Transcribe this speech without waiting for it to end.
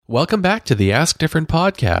Welcome back to the Ask Different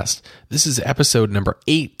podcast. This is episode number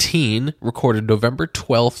 18, recorded November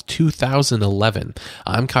 12th, 2011.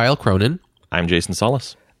 I'm Kyle Cronin. I'm Jason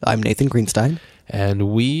Solis. I'm Nathan Greenstein. And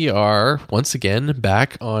we are, once again,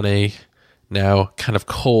 back on a now kind of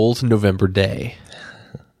cold November day.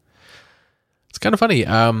 It's kind of funny.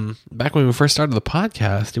 Back when we first started the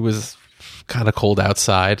podcast, it was kind of cold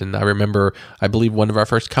outside. And I believe one of our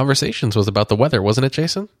first conversations was about the weather, wasn't it,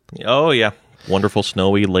 Jason? Oh, yeah. Wonderful,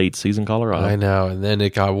 snowy, late season Colorado. I know. And then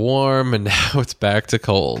it got warm, and now it's back to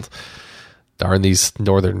cold. Darn these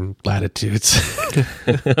northern latitudes.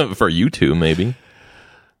 For you two, maybe.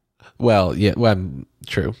 Well, yeah. Well,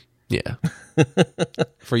 true. Yeah.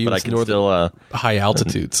 For you, but it's I can still high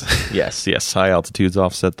altitudes. Yes. High altitudes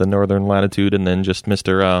offset the northern latitude, and then just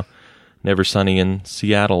Mr. Never Sunny in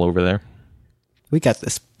Seattle over there. We got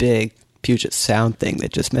this big Puget Sound thing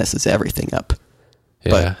that just messes everything up.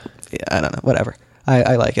 Yeah. But I don't know. Whatever.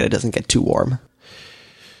 I like it. It doesn't get too warm.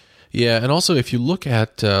 Yeah, and also if you look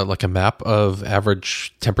at like a map of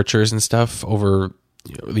average temperatures and stuff over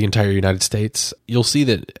the entire United States, you'll see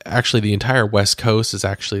that actually the entire West Coast is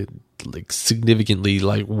actually like significantly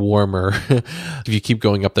like warmer. If you keep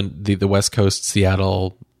going up the West Coast,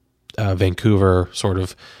 Seattle, Vancouver, sort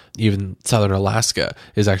of even southern Alaska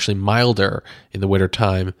is actually milder in the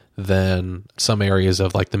wintertime than some areas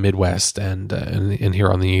of like the Midwest and here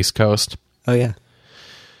on the East Coast. Oh, yeah.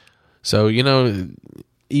 So,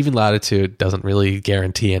 even latitude doesn't really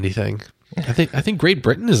guarantee anything. I think Great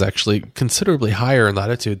Britain is actually considerably higher in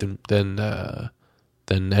latitude than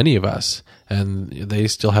any of us, and they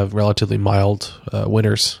still have relatively mild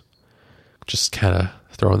winters. Just kind of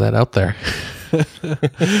throwing that out there.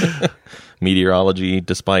 Meteorology,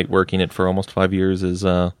 despite working it for almost 5 years, is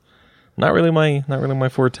not really my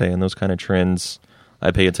forte. And those kind of trends, I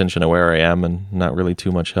pay attention to where I am, and not really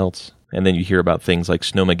too much else. And then you hear about things like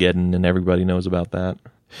Snowmageddon, and everybody knows about that.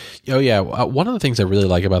 Oh, yeah. One of the things I really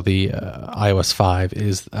like about the iOS 5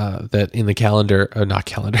 is that in the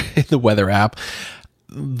in the weather app,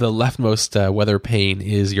 the leftmost weather pane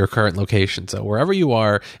is your current location. So wherever you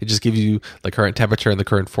are, it just gives you the current temperature and the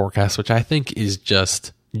current forecast, which I think is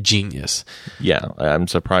just genius. Yeah, I'm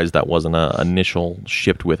surprised that wasn't an initial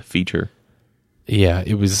shipped with feature. Yeah,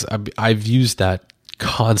 it was. I've used that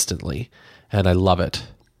constantly, and I love it.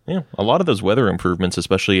 Yeah, a lot of those weather improvements,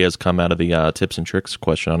 especially as come out of the tips and tricks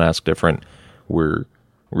question on Ask Different, were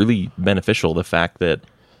really beneficial. The fact that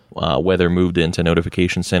weather moved into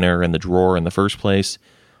Notification Center and the drawer in the first place,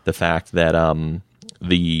 the fact that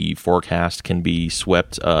the forecast can be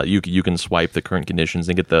swept, you can swipe the current conditions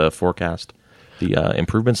and get the forecast. The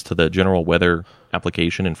improvements to the general weather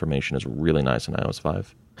application information is really nice in iOS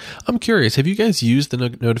 5. I'm curious, have you guys used the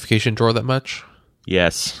notification drawer that much?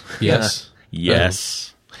 Yes. Yes?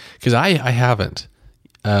 Yes. Because I haven't.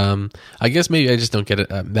 I guess maybe I just don't get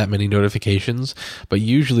that many notifications, but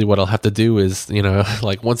usually what I'll have to do is,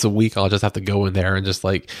 like once a week I'll just have to go in there and just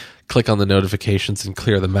like click on the notifications and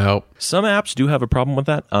clear them out. Some apps do have a problem with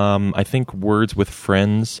that. I think Words with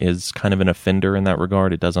Friends is kind of an offender in that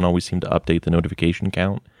regard. It doesn't always seem to update the notification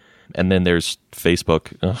count. And then there's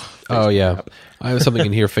Facebook. Oh, yeah. App. I have something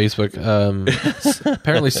in here, Facebook.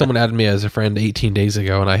 Apparently someone added me as a friend 18 days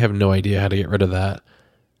ago, and I have no idea how to get rid of that.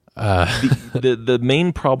 The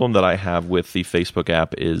main problem that I have with the Facebook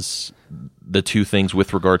app is the two things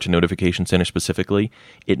with regard to Notification Center specifically.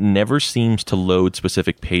 It never seems to load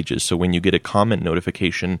specific pages. So when you get a comment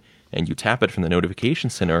notification and you tap it from the Notification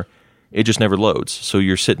Center, it just never loads. So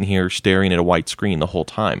you're sitting here staring at a white screen the whole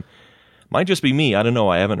time. Might just be me. I don't know.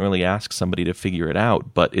 I haven't really asked somebody to figure it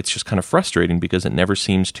out, but it's just kind of frustrating because it never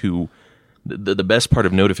seems to... The best part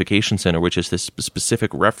of Notification Center, which is this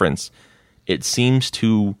specific reference, it seems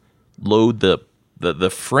to load the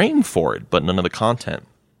frame for it, but none of the content.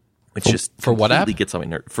 Which just for what app? Gets on my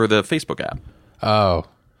nerve. For the Facebook app. Oh.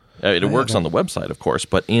 It works on the website, of course,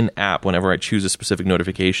 but in app, whenever I choose a specific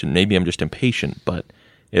notification, maybe I'm just impatient, but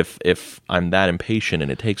if I'm that impatient and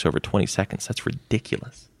it takes over 20 seconds, that's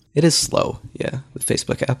ridiculous. It is slow, yeah, the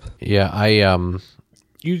Facebook app. Yeah,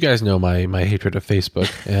 you guys know my hatred of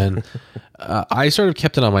Facebook, and I sort of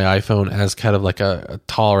kept it on my iPhone as kind of like a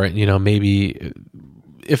tolerant, maybe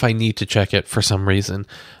if I need to check it for some reason.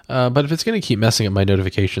 But if it's going to keep messing up my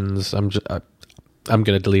notifications, I'm going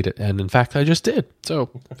to delete it. And in fact, I just did. So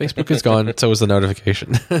Facebook is gone. So is the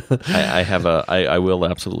notification. I will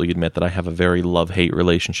absolutely admit that I have a very love-hate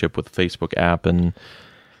relationship with the Facebook app, and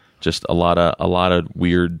just a lot of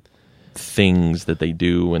weird things that they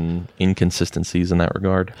do and inconsistencies in that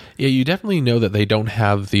regard. Yeah, you definitely know that they don't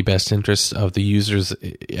have the best interests of the users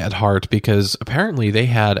at heart, because apparently they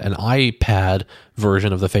had an iPad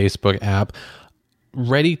version of the Facebook app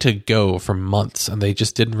ready to go for months, and they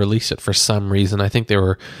just didn't release it for some reason. I think they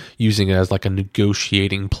were using it as like a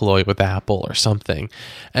negotiating ploy with Apple or something.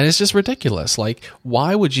 And it's just ridiculous. Like,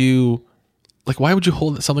 why would you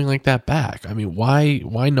hold something like that back? I mean,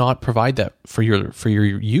 why not provide that for your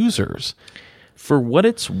users? For what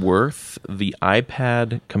it's worth, the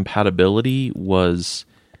iPad compatibility was,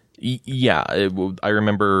 I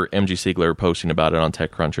remember MG Siegler posting about it on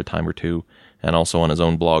TechCrunch a time or two, and also on his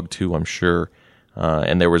own blog too, I'm sure.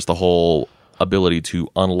 And there was the whole ability to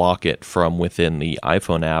unlock it from within the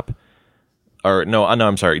iPhone app.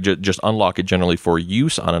 I'm sorry, just unlock it generally for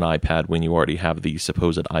use on an iPad when you already have the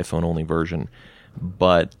supposed iPhone-only version.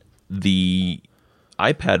 But the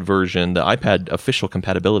iPad version, the iPad official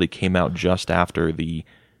compatibility came out just after the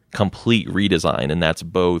complete redesign, and that's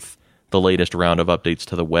both the latest round of updates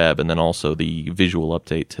to the web and then also the visual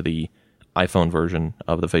update to the iPhone version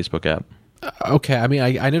of the Facebook app. Okay, I mean,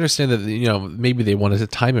 I understand that, maybe they wanted to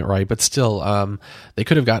time it right, but still, they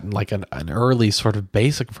could have gotten like an early sort of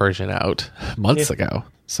basic version out months ago.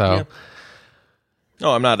 So, yeah.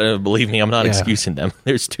 Oh, I'm not. Believe me, I'm not excusing them.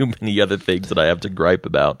 There's too many other things that I have to gripe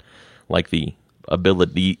about, like the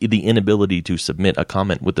inability to submit a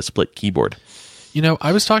comment with the split keyboard.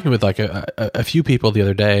 I was talking with like a few people the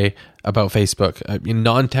other day about Facebook,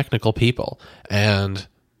 non-technical people, and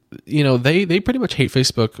they pretty much hate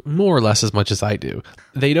Facebook more or less as much as I do.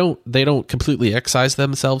 They don't completely excise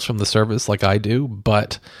themselves from the service like I do,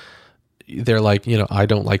 but they're like, I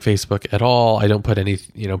don't like Facebook at all. I don't put any,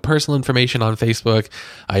 personal information on Facebook.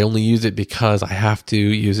 I only use it because I have to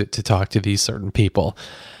use it to talk to these certain people.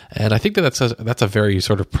 And I think that's a very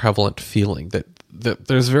sort of prevalent feeling that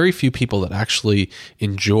there's very few people that actually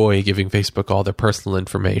enjoy giving Facebook all their personal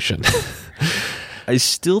information. I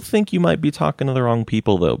still think you might be talking to the wrong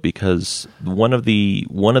people, though, because one of the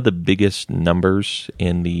biggest numbers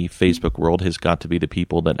in the Facebook world has got to be the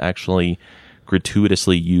people that actually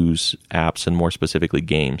gratuitously use apps, and more specifically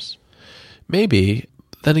games. Maybe.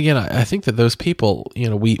 Then again, I think that those people,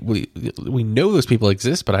 we know those people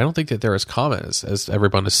exist, but I don't think that they're as common as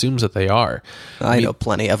everyone assumes that they are. I know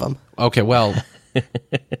plenty of them. Okay, well,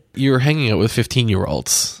 you're hanging out with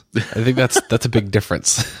 15-year-olds. I think that's a big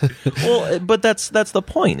difference. Well, but that's the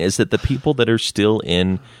point, is that the people that are still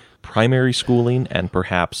in primary schooling and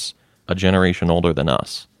perhaps a generation older than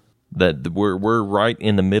us, that we're right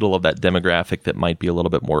in the middle of that demographic that might be a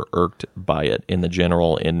little bit more irked by it in the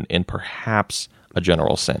general, in perhaps a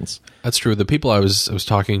general sense. That's true. The people I was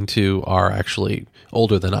talking to are actually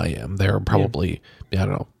older than I am. They're probably, I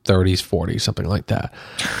don't know, 30s, 40s, something like that.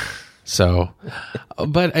 So,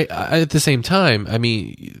 but at the same time, I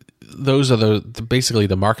mean, those are basically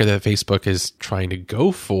the market that Facebook is trying to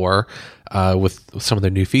go for with some of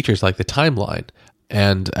their new features like the timeline,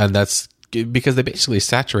 and that's because they basically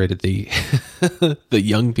saturated the the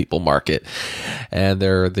young people market, and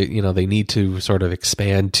they need to sort of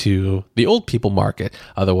expand to the old people market.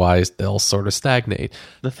 Otherwise, they'll sort of stagnate.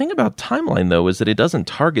 The thing about Timeline, though, is that it doesn't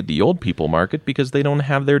target the old people market because they don't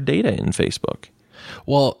have their data in Facebook.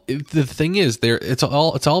 Well, the thing is, it's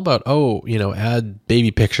all about add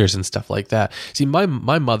baby pictures and stuff like that. See, my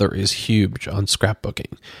mother is huge on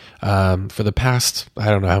scrapbooking. For the past, I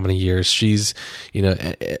don't know how many years, she's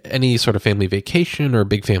any sort of family vacation or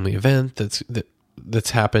big family event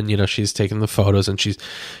that's happened, she's taken the photos and she's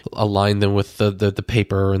aligned them with the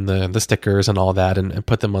paper and the stickers and all that, and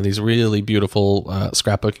put them on these really beautiful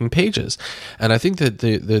scrapbooking pages. And I think that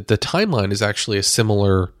the timeline is actually a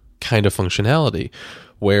similar kind of functionality,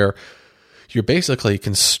 where you're basically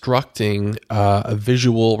constructing a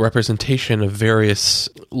visual representation of various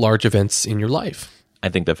large events in your life. I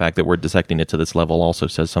think the fact that we're dissecting it to this level also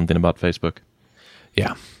says something about Facebook.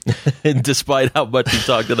 Yeah. Despite how much we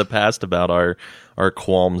talked in the past about our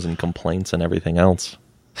qualms and complaints and everything else.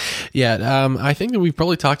 Yeah, I think that we've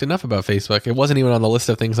probably talked enough about Facebook. It wasn't even on the list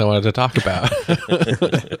of things I wanted to talk about.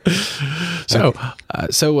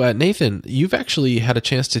 So Nathan, you've actually had a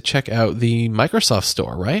chance to check out the Microsoft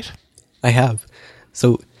Store, right? I have.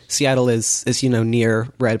 So Seattle is near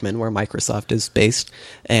Redmond, where Microsoft is based,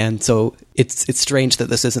 and so it's strange that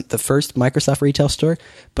this isn't the first Microsoft retail store,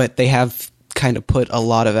 but they have kind of put a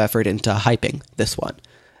lot of effort into hyping this one.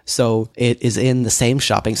 So it is in the same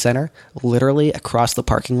shopping center, literally across the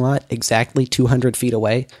parking lot, exactly 200 feet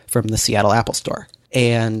away from the Seattle Apple Store.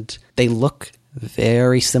 And they look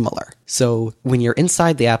very similar. So when you're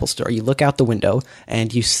inside the Apple Store, you look out the window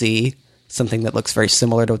and you see something that looks very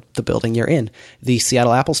similar to the building you're in. The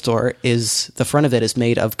Seattle Apple Store the front of it is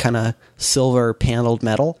made of kind of silver paneled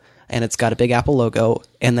metal, and it's got a big Apple logo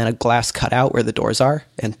and then a glass cutout where the doors are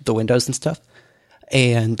and the windows and stuff.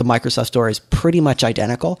 And the Microsoft Store is pretty much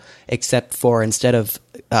identical, except for instead of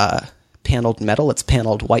paneled metal, it's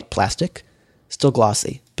paneled white plastic. Still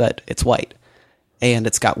glossy, but it's white. And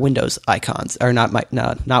it's got Windows icons. Or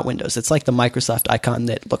not Windows. It's like the Microsoft icon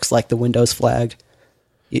that looks like the Windows flag.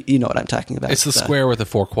 You know what I'm talking about. It's the square with the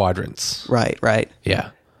 4 quadrants. Right.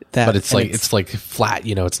 Yeah. But it's like flat,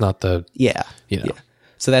 it's not the... Yeah. Yeah.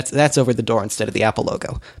 So that's over the door instead of the Apple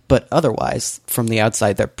logo. But otherwise, from the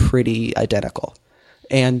outside, they're pretty identical.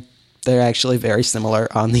 And they're actually very similar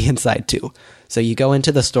on the inside, too. So you go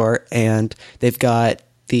into the store, and they've got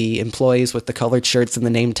the employees with the colored shirts and the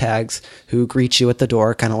name tags who greet you at the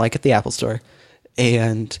door, kind of like at the Apple Store.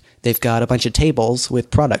 And they've got a bunch of tables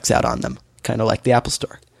with products out on them, kind of like the Apple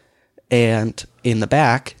Store. And in the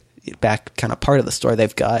back kind of part of the store,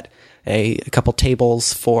 they've got a couple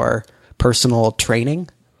tables for personal training,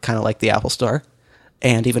 kind of like the Apple Store.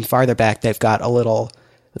 And even farther back, they've got a little,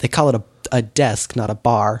 they call it a desk, not a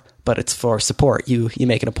bar, but it's for support. You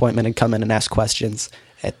make an appointment and come in and ask questions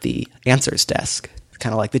at the answers desk,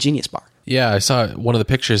 kind of like the Genius Bar. Yeah, I saw one of the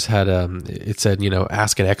pictures had it said,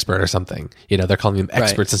 ask an expert or something. They're calling them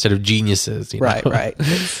experts instead of geniuses. Right.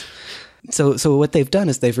 So what they've done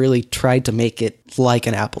is they've really tried to make it like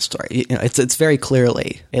an Apple Store. It's very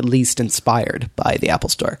clearly at least inspired by the Apple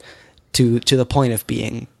Store to the point of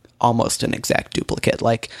being almost an exact duplicate.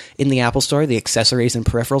 Like in the Apple Store, the accessories and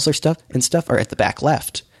peripherals and stuff are at the back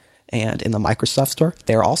left. And in the Microsoft Store,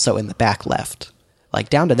 they're also in the back left. Like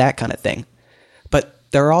down to that kind of thing. But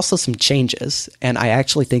there are also some changes, and I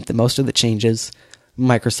actually think that most of the changes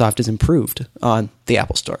Microsoft has improved on the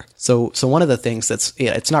Apple Store. So one of the things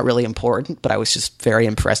it's not really important, but I was just very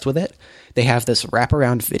impressed with it. They have this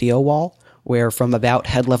wraparound video wall where from about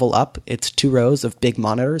head level up, it's 2 rows of big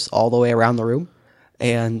monitors all the way around the room,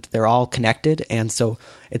 and they're all connected. And so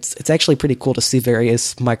it's actually pretty cool to see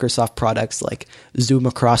various Microsoft products like zoom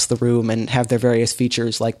across the room and have their various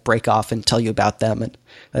features like break off and tell you about them and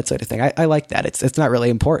that sort of thing. I like that. It's not really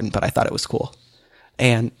important, but I thought it was cool.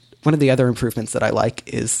 And one of the other improvements that I like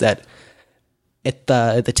is that at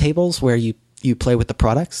the tables where you play with the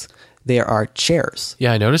products, there are chairs.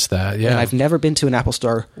 Yeah, I noticed that. Yeah, and I've never been to an Apple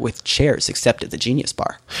Store with chairs except at the Genius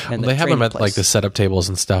Bar. And they have them at like the setup tables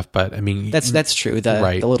and stuff. But I mean, that's true.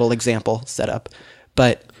 The little example setup,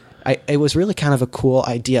 but it was really kind of a cool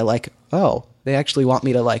idea. Like, oh, they actually want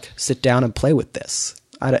me to like sit down and play with this.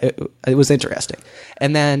 It was interesting.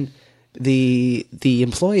 And then the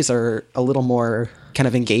employees are a little more kind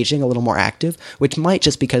of engaging, a little more active, which might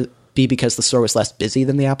just be because the store was less busy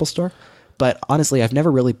than the Apple Store. But honestly, I've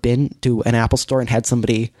never really been to an Apple Store and had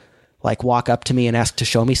somebody like walk up to me and ask to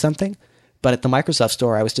show me something. But at the Microsoft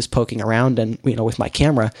Store, I was just poking around and with my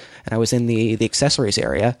camera, and I was in the accessories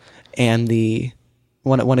area, and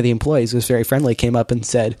one of the employees was very friendly, came up and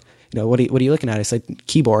said, what are you looking at? I said,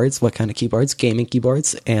 keyboards. What kind of keyboards? Gaming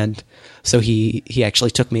keyboards. And so he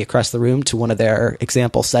actually took me across the room to one of their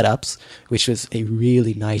example setups, which was a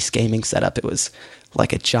really nice gaming setup. It was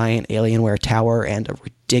like a giant Alienware tower and a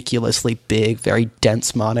ridiculously big, very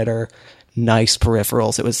dense monitor, nice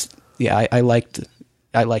peripherals. It was, I liked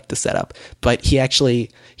the setup. But he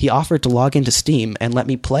offered to log into Steam and let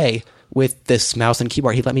me play with this mouse and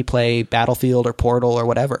keyboard. He let me play Battlefield or Portal or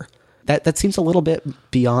whatever. That seems a little bit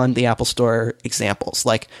beyond the Apple Store examples.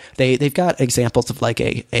 Like they've got examples of like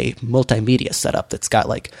a multimedia setup that's got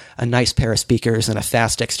like a nice pair of speakers and a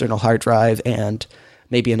fast external hard drive and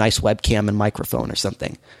maybe a nice webcam and microphone or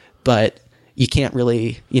something. But you can't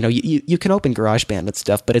really, you can open GarageBand and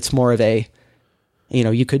stuff, but it's more of a,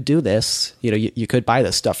 you could do this, you could buy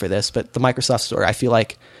this stuff for this, but the Microsoft Store, I feel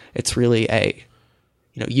like it's really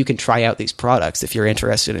you can try out these products if you're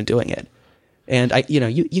interested in doing it. And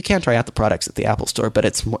you can try out the products at the Apple Store, but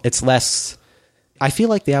it's less. I feel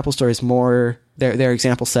like the Apple Store is more, their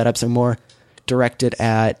example setups are more directed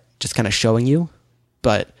at just kind of showing you,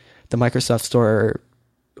 but the Microsoft Store,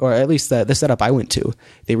 or at least the setup I went to,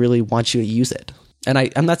 they really want you to use it. And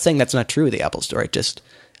I'm not saying that's not true of the Apple Store.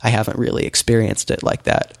 I haven't really experienced it like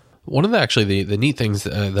that. One of the neat things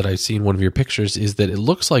that I see in one of your pictures is that it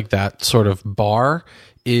looks like that sort of bar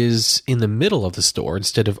is in the middle of the store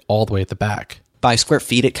instead of all the way at the back. By square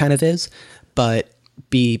feet, it kind of is, but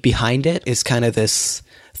behind it is kind of this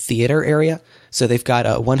theater area. So they've got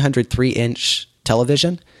a 103-inch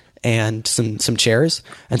television and some chairs.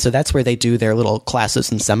 And so that's where they do their little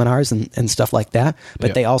classes and seminars and stuff like that.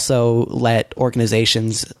 But they also let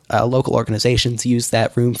organizations, local organizations, use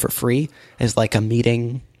that room for free as like a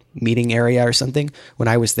meeting area or something. When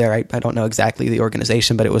I was there, I don't know exactly the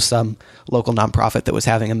organization, but it was some local nonprofit that was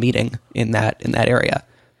having a meeting in that area.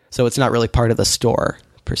 So it's not really part of the store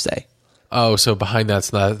per se. Oh, so behind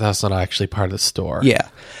that's not actually part of the store. Yeah.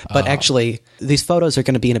 But actually, these photos are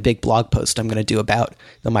going to be in a big blog post I'm going to do about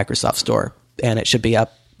the Microsoft Store, and it should be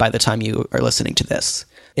up by the time you are listening to this.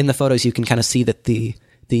 In the photos, you can kind of see that the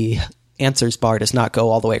answers bar does not go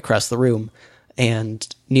all the way across the room, and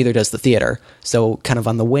neither does the theater. So kind of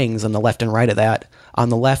on the wings, on the left and right of that, on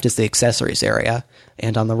the left is the accessories area,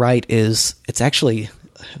 and on the right it's actually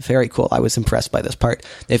very cool. I was impressed by this part.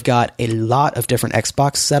 They've got a lot of different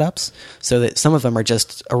Xbox setups, so that some of them are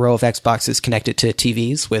just a row of Xboxes connected to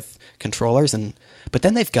TVs with controllers, but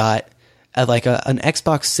then they've got an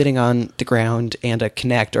Xbox sitting on the ground and a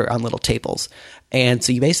Kinect or on little tables. And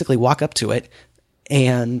so you basically walk up to it,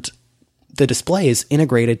 and the display is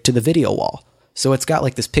integrated to the video wall. So it's got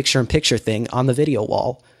like this picture-in-picture thing on the video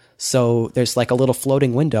wall. So there's like a little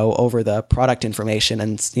floating window over the product information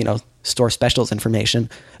and, store specials information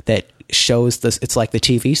that shows this. It's like the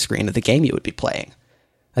TV screen of the game you would be playing.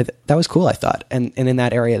 That was cool, I thought. And in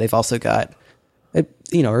that area, they've also got a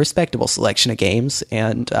respectable selection of games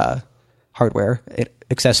and hardware,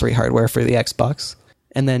 accessory hardware for the Xbox.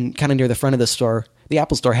 And then kind of near the front of the store, the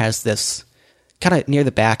Apple Store has this kind of near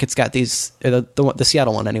the back. It's got these, the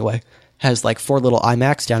Seattle one anyway, has like 4 little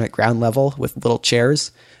iMacs down at ground level with little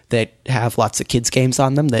chairs that have lots of kids games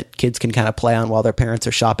on them that kids can kind of play on while their parents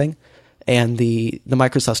are shopping. And the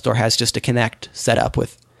Microsoft Store has just a Kinect set up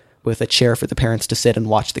with a chair for the parents to sit and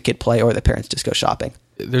watch the kid play, or the parents just go shopping.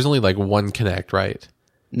 There's only like one Kinect, right?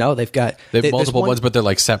 No, they've multiple ones, but they're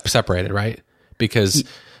like separated, right? Because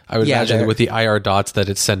I would imagine that with the IR dots that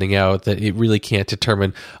it's sending out, that it really can't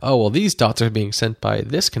determine, oh, well, these dots are being sent by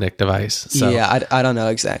this Kinect device. So. Yeah, I don't know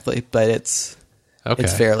exactly, but it's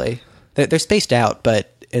fairly... They're spaced out,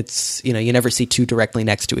 but it's, you never see two directly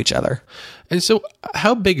next to each other. And so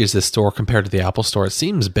how big is this store compared to the Apple Store? It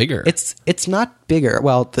seems bigger. It's not bigger.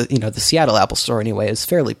 Well, the Seattle Apple Store anyway is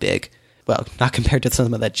fairly big. Well, not compared to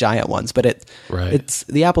some of the giant ones, but it's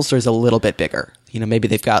the Apple Store is a little bit bigger. Maybe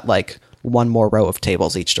they've got like one more row of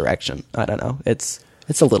tables each direction. I don't know. It's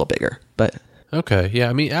a little bigger, but okay, yeah.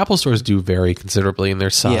 I mean, Apple stores do vary considerably in their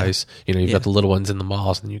size. Yeah. You've got the little ones in the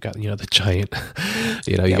malls, and you've got the giant.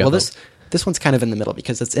 This one's kind of in the middle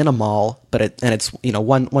because it's in a mall, but it's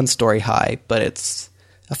one story high, but it's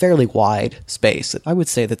a fairly wide space. I would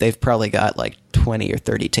say that they've probably got like 20 or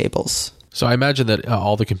 30 tables. So I imagine that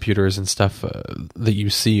all the computers and stuff that you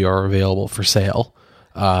see are available for sale.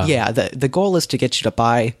 Yeah, the goal is to get you to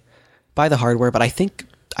buy the hardware, but I think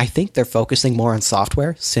they're focusing more on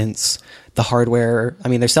software, since the hardware, I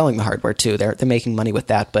mean, they're selling the hardware too. They're making money with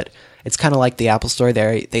that, but it's kind of like the Apple Store.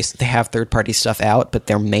 They have third-party stuff out, but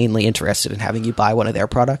they're mainly interested in having you buy one of their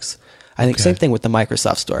products. I think same thing with the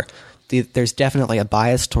Microsoft Store. There's definitely a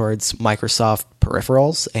bias towards Microsoft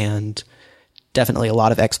peripherals and definitely a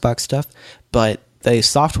lot of Xbox stuff, but the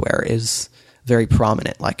software is very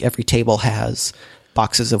prominent. Like every table has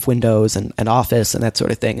boxes of Windows and Office and that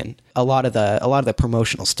sort of thing, and a lot of the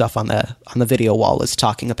promotional stuff on the video wall is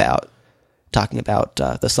talking about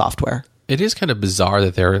the software. It is kind of bizarre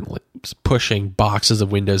that they're pushing boxes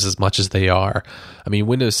of Windows as much as they are. I mean,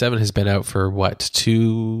 Windows 7 has been out for,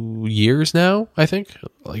 2 years now, I think?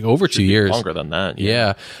 Like over 2 years. Longer than that.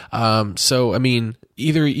 Yeah. So, I mean,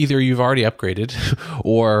 either you've already upgraded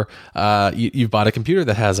or you've bought a computer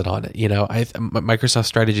that has it on it. Microsoft's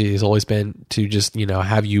strategy has always been to just,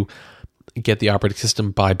 have you get the operating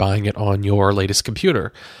system by buying it on your latest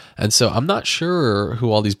computer. And so I'm not sure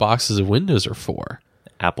who all these boxes of Windows are for.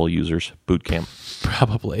 Apple users, boot camp.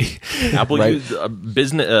 Probably. Apple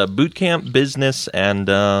business, boot camp, business,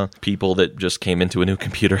 and people that just came into a new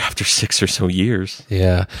computer after 6 or so years.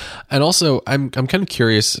 Yeah. And also, I'm kind of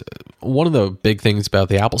curious. One of the big things about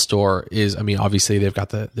the Apple Store is, I mean, obviously they've got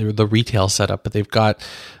the retail setup, but they've got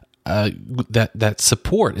that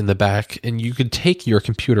support in the back, and you could take your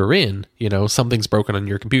computer in, something's broken on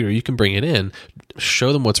your computer, you can bring it in,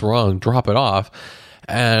 show them what's wrong, drop it off,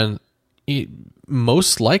 and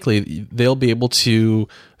most likely they'll be able to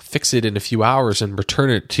fix it in a few hours and return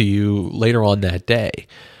it to you later on that day.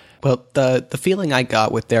 Well, the feeling I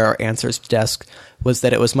got with their answers desk was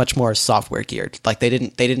that it was much more software geared. Like they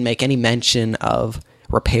didn't make any mention of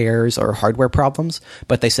repairs or hardware problems,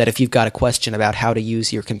 but they said if you've got a question about how to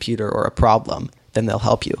use your computer or a problem, then they'll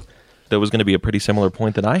help you. That was going to be a pretty similar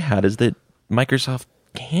point that I had, is that Microsoft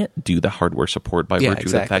can't do the hardware support by virtue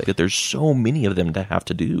of the fact that there's so many of them to have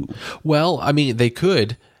to do. Well, I mean, they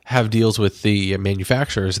could have deals with the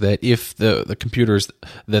manufacturers that if the computers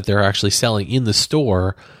that they're actually selling in the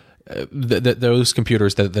store, those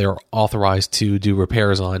computers that they're authorized to do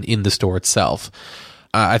repairs on in the store itself,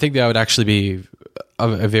 I think that would actually be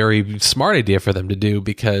a very smart idea for them to do,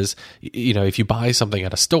 because if you buy something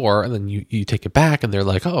at a store and then you take it back and they're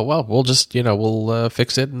like, oh well, we'll just we'll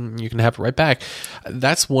fix it and you can have it right back.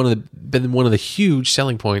 That's been one of the huge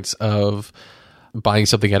selling points of buying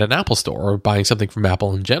something at an Apple store or buying something from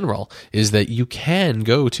Apple in general, is that you can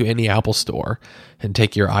go to any Apple store and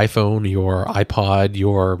take your iPhone, your iPod,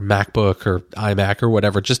 your MacBook or iMac or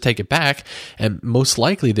whatever, just take it back, and most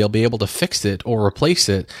likely they'll be able to fix it or replace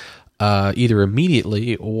it either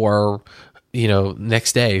immediately or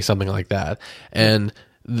next day, something like that. And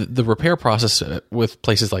the repair process with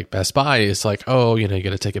places like Best Buy is like, oh, you got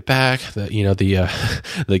to take it back.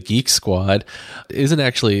 The Geek Squad isn't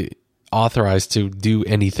actually authorized to do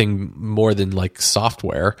anything more than like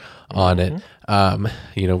software on it,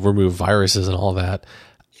 remove viruses and all that.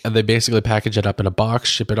 And they basically package it up in a box,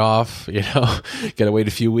 ship it off, got to wait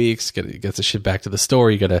a few weeks, gets it shipped back to the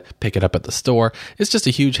store. You got to pick it up at the store. It's just a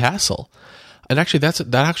huge hassle. And actually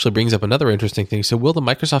that actually brings up another interesting thing. So will the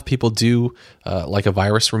Microsoft people do like a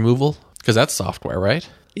virus removal? Because that's software, right?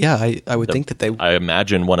 Yeah, I would think that they... I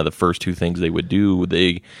imagine one of the first two things they would do,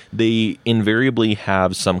 they invariably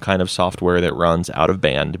have some kind of software that runs out of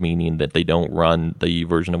band, meaning that they don't run the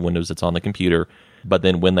version of Windows that's on the computer. But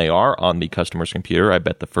then when they are on the customer's computer, I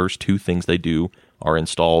bet the first two things they do are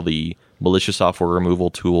install the malicious software removal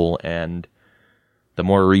tool and the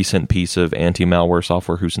more recent piece of anti-malware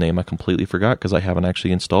software whose name I completely forgot because I haven't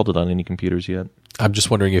actually installed it on any computers yet. I'm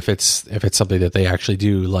just wondering if it's something that they actually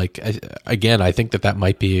do. Like, again, I think that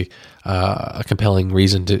might be a compelling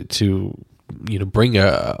reason to bring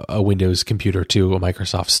a Windows computer to a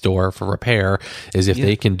Microsoft store for repair, is if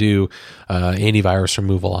they can do antivirus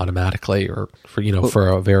removal automatically or for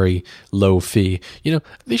a very low fee.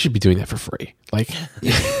 They should be doing that for free. Like,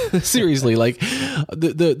 seriously, like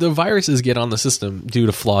the viruses get on the system due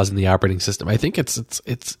to flaws in the operating system. I think it's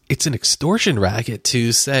an extortion racket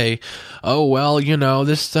to say, oh well,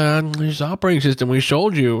 this operating system we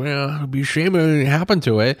sold you, it'd be a shame it happened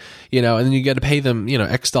to it, and then you got to pay them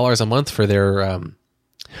X dollars a month for their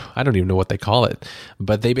I don't even know what they call it,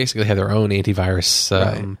 but they basically have their own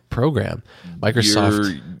antivirus program.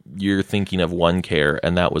 Microsoft. You're thinking of OneCare,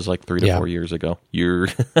 and that was like 3 to 4 years ago. You're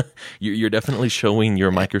definitely showing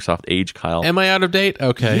your Microsoft age, Kyle. Am I out of date?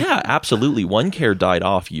 Okay. Yeah, absolutely. OneCare died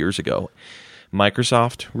off years ago.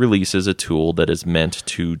 Microsoft releases a tool that is meant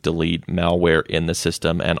to delete malware in the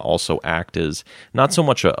system and also act as not so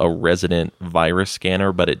much a resident virus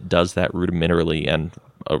scanner, but it does that rudimentarily and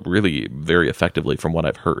really very effectively from what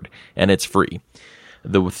I've heard. And it's free.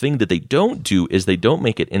 The thing that they don't do is they don't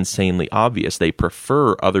make it insanely obvious. They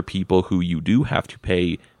prefer other people who you do have to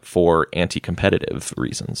pay for anti-competitive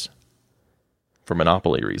reasons, for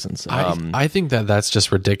monopoly reasons. I think that's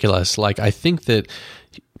just ridiculous. Like, I think that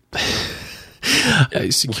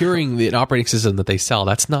securing the operating system that they sell,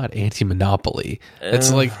 that's not anti-monopoly.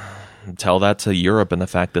 It's like... Tell that to Europe and the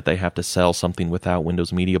fact that they have to sell something without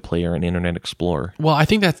Windows Media Player and Internet Explorer. Well, I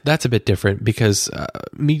think that's a bit different because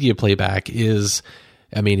media playback is...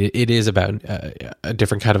 it is about a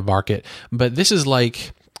different kind of market, but this is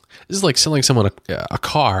like selling someone a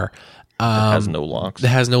car that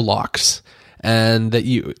has no locks, and that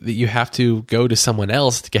you have to go to someone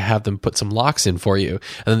else to have them put some locks in for you,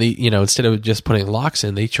 and then instead of just putting locks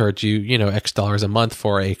in, they charge you X dollars a month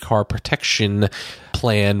for a car protection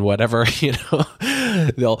plan, whatever.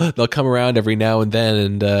 They'll come around every now and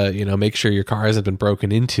then and make sure your car hasn't been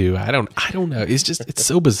broken into. I don't know. It's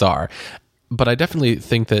so bizarre. But I definitely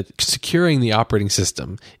think that securing the operating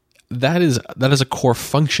system, that is a core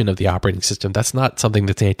function of the operating system. That's not something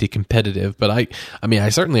that's anti-competitive. But I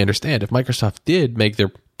certainly understand if Microsoft did make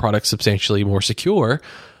their products substantially more secure,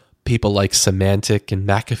 people like Symantec and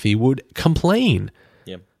McAfee would complain.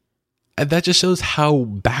 Yeah. And that just shows how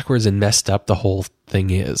backwards and messed up the whole thing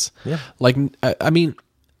is. Yeah. Like,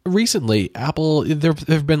 recently, Apple, there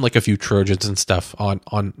have been like a few Trojans and stuff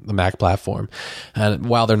on the Mac platform. And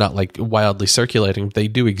while they're not like wildly circulating, they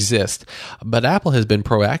do exist. But Apple has been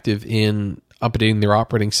proactive in updating their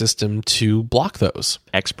operating system to block those.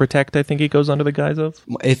 XProtect, I think it goes under the guise of.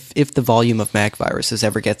 If the volume of Mac viruses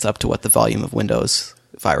ever gets up to what the volume of Windows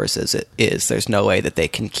viruses is, there's no way that they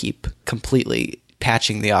can keep completely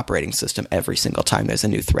patching the operating system every single time there's a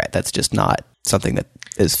new threat. That's just not something that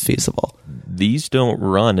is feasible. These don't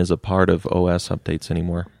run as a part of OS updates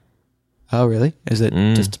anymore. Oh, really? Is it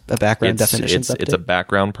just a background definitions update? It's a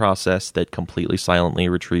background process that completely silently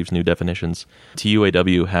retrieves new definitions.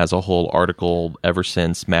 TUAW has a whole article ever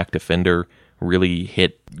since Mac Defender really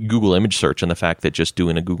hit Google image search, and the fact that just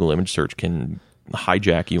doing a Google image search can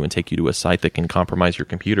hijack you and take you to a site that can compromise your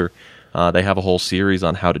computer. They have a whole series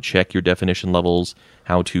on how to check your definition levels,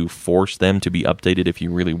 how to force them to be updated if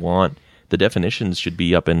you really want. The definitions should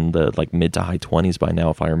be up in the mid to high 20s by now,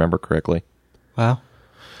 if I remember correctly. Wow.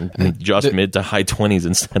 Just mid to high 20s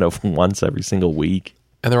instead of once every single week.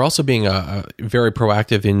 And they're also being very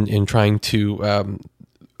proactive in trying to.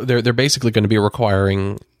 They're basically going to be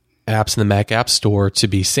requiring apps in the Mac App Store to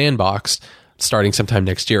be sandboxed starting sometime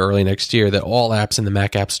next year, early next year. That all apps in the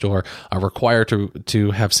Mac App Store are required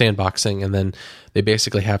to have sandboxing, and then they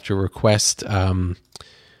basically have to request.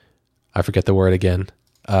 I forget the word again.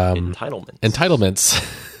 Entitlements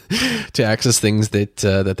to access things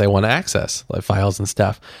that they want to access, like files and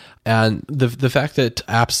stuff. And the fact that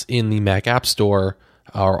apps in the Mac App Store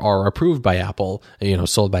are approved by Apple,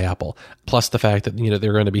 sold by Apple, plus the fact that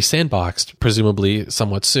they're going to be sandboxed presumably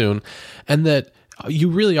somewhat soon, and that you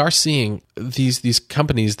really are seeing these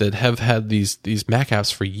companies that have had these Mac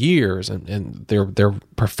apps for years, and they're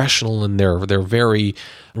professional and they're very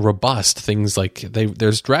robust. Things like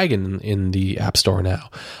there's Dragon in the App Store now.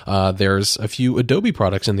 There's a few Adobe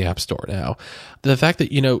products in the App Store now. The fact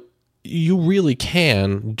that you really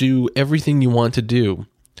can do everything you want to do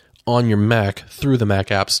on your Mac through the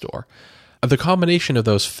Mac App Store. The combination of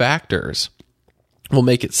those factors will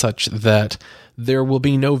make it such that there will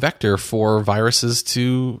be no vector for viruses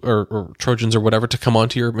or Trojans or whatever to come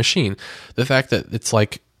onto your machine. The fact that it's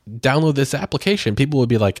like, download this application, people would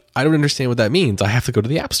be like, I don't understand what that means. I have to go to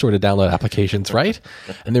the App Store to download applications, right?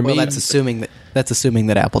 And that's assuming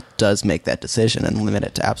that Apple does make that decision and limit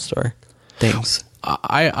it to App Store things.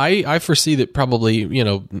 I foresee that probably,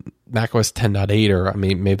 macOS 10.8, or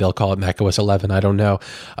maybe they'll call it macOS 11, I don't know,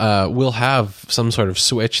 will have some sort of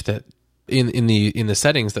switch that in the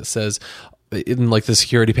settings that says, in like the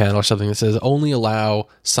security panel or something, that says only allow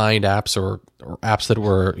signed apps or apps that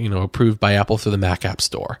were approved by Apple through the Mac App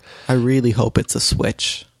Store. I really hope it's a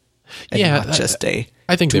switch. And not just I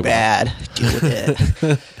think too bad. Deal with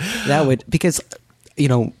it. That would, because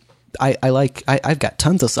I've got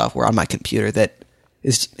tons of software on my computer that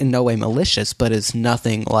is in no way malicious, but is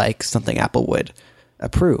nothing like something Apple would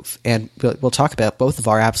approve. And we'll talk about both of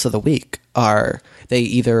our apps of the week. They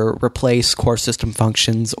either replace core system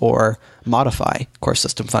functions or modify core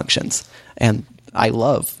system functions. And I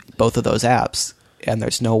love both of those apps, and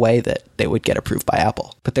there's no way that they would get approved by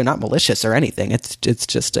Apple. But they're not malicious or anything. It's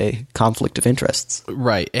just a conflict of interests.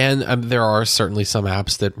 Right. And there are certainly some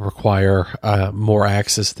apps that require more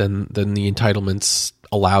access than the entitlements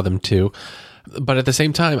allow them to. But at the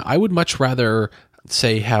same time, I would much rather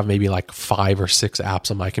say have maybe like 5 or 6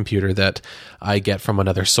 apps on my computer that I get from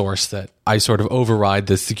another source that I sort of override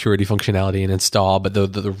the security functionality and install, but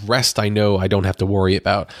the rest I know I don't have to worry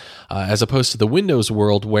about, as opposed to the Windows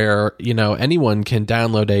world where anyone can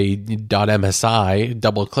download a .msi,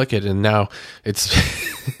 double click it, and now it's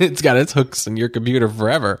it's got its hooks in your computer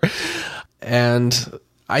forever. And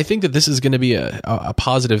I think that this is going to be a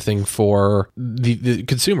positive thing for the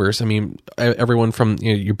consumers. I mean, everyone from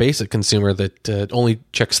your basic consumer that only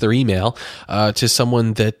checks their email to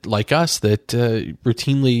someone that, like us, that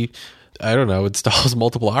routinely, I don't know, installs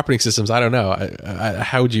multiple operating systems. I don't know.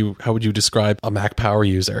 How would you describe a Mac power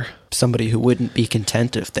user? Somebody who wouldn't be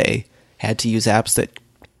content if they had to use apps that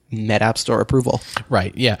met App Store approval.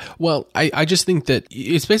 Right, yeah. Well, I just think that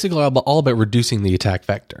it's basically all about reducing the attack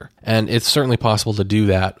vector. And it's certainly possible to do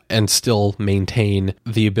that and still maintain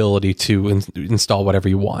the ability to install whatever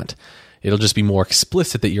you want. It'll just be more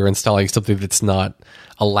explicit that you're installing something that's not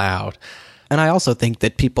allowed. And I also think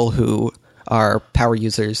that people who are power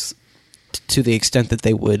users to the extent that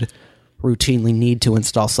they would routinely need to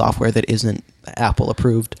install software that isn't Apple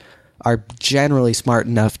approved are generally smart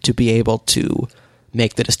enough to be able to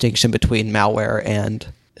make the distinction between malware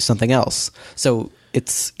and something else. So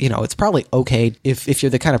it's probably okay if you're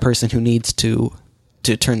the kind of person who needs to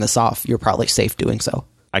turn this off, you're probably safe doing so.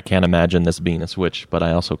 I can't imagine this being a switch, but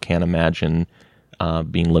I also can't imagine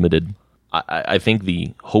being limited. I think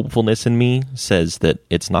the hopefulness in me says that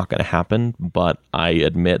it's not going to happen, but I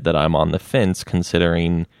admit that I'm on the fence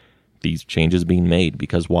considering these changes being made,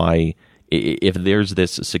 because why, if there's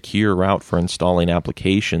this secure route for installing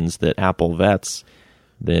applications that Apple vets,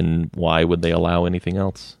 then why would they allow anything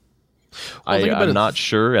else? Well, I'm not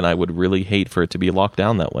sure, and I would really hate for it to be locked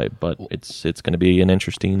down that way, but it's going to be an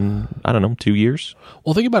interesting, 2 years.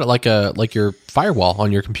 Well, think about it like your firewall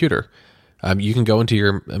on your computer. You can go into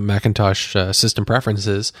your Macintosh system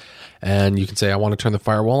preferences, and you can say, I want to turn the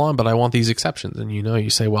firewall on, but I want these exceptions. And you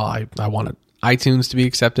say, well, I want iTunes to be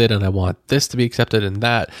accepted, and I want this to be accepted, and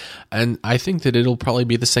that. And I think that it'll probably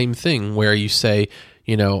be the same thing where you say,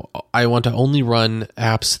 I want to only run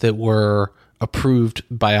apps that were approved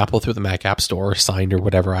by Apple through the Mac App Store, or signed or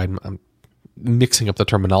whatever. I'm mixing up the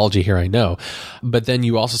terminology here, I know. But then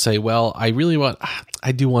you also say, well, I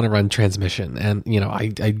do want to run transmission, and I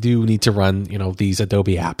do need to run these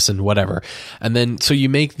Adobe apps and whatever. And then so you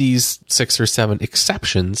make these 6 or 7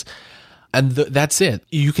 exceptions, and that's it.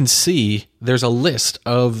 You can see there's a list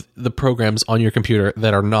of the programs on your computer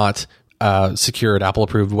that are not secured, Apple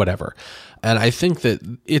approved, whatever. And I think that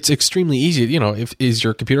it's extremely easy. Is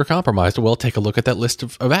your computer compromised? Well, take a look at that list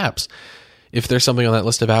of apps. If there's something on that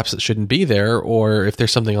list of apps that shouldn't be there, or if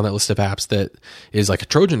there's something on that list of apps that is like a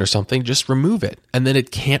Trojan or something, just remove it, and then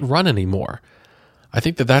it can't run anymore. I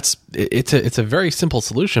think it's a very simple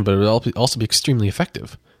solution, but it will also be extremely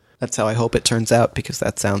effective. That's how I hope it turns out, because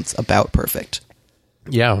that sounds about perfect.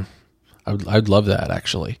 Yeah, I'd love that,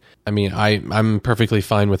 actually. I mean, I'm perfectly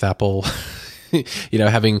fine with Apple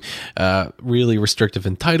having really restrictive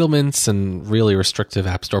entitlements and really restrictive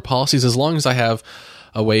App Store policies, as long as I have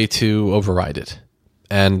a way to override it.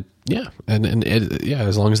 And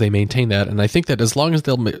as long as they maintain that. And I think that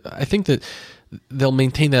they'll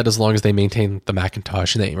maintain that as long as they maintain the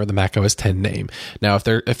Macintosh name or the Mac OS X name. Now,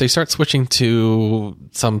 if they start switching to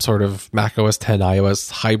some sort of Mac OS X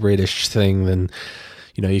iOS hybridish thing, then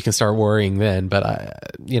you can start worrying then. But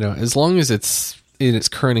as long as it's in its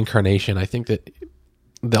current incarnation, I think that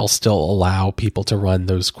they'll still allow people to run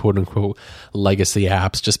those quote unquote legacy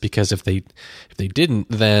apps, just because if they didn't,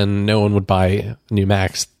 then no one would buy new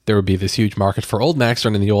Macs. There would be this huge market for old Macs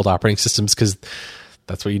running the old operating systems, because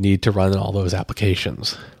that's what you need to run all those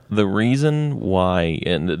applications. The reason why,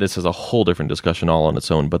 and this is a whole different discussion all on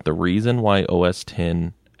its own, but the reason why OS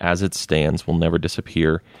X as it stands will never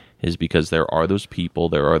disappear is because there are those people,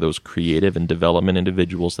 there are those creative and development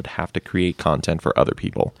individuals that have to create content for other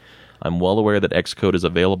people. I'm well aware that Xcode is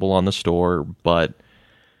available on the store, but,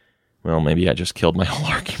 well, maybe I just killed my whole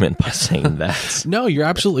argument by saying that. No, you're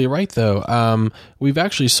absolutely right, though. We've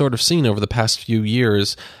actually sort of seen over the past few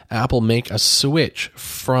years Apple make a switch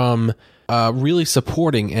from really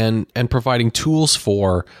supporting and providing tools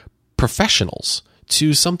for professionals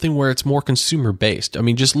to something where it's more consumer-based. I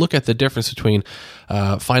mean, just look at the difference between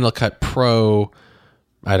Final Cut Pro,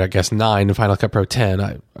 I guess 9, and Final Cut Pro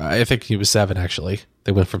 10. I think it was 7, actually.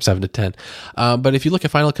 They went from 7 to 10. But if you look at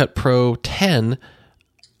Final Cut Pro 10,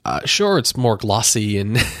 sure, it's more glossy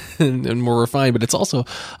and more refined, but it's also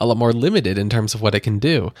a lot more limited in terms of what it can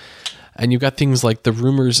do. And you've got things like the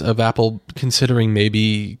rumors of Apple considering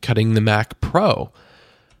maybe cutting the Mac Pro.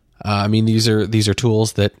 I mean, these are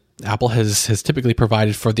tools that Apple has typically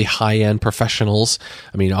provided for the high-end professionals.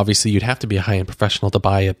 I mean, obviously, you'd have to be a high-end professional to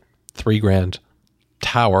buy a $3,000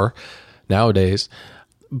 tower nowadays.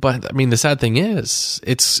 But I mean, the sad thing is,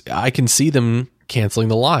 I can see them canceling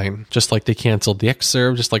the line, just like they canceled the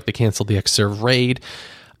Xserve, just like they canceled the Xserve RAID.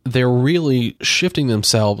 They're really shifting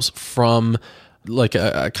themselves from like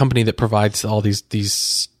a company that provides all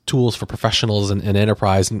these tools for professionals and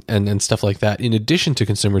enterprise and stuff like that, in addition to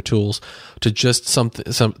consumer tools, to just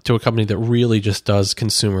to a company that really just does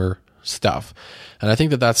consumer stuff. And I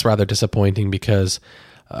think that that's rather disappointing, because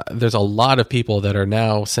there's a lot of people that are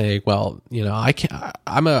now saying, well,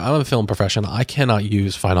 I'm a film professional, I cannot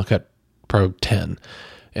use Final Cut Pro 10.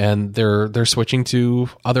 And they're switching to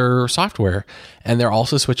other software, and they're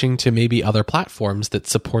also switching to maybe other platforms that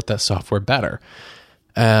support that software better.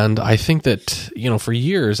 And I think that, for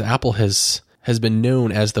years, Apple has been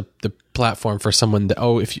known as the platform for someone that,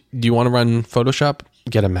 do you want to run Photoshop?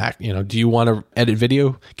 Get a Mac. Do you want to edit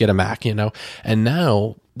video? Get a Mac, And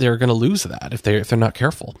now they're going to lose that if they're not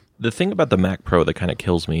careful. The thing about the Mac Pro that kind of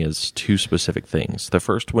kills me is two specific things. The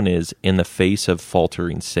first one is, in the face of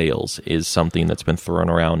faltering sales, is something that's been thrown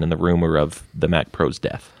around in the rumor of the Mac Pro's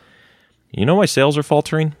death. You know why sales are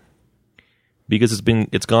faltering? Because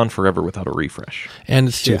it's gone forever without a refresh, and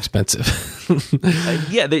it's too expensive.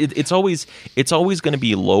 It's always going to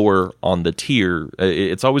be lower on the tier.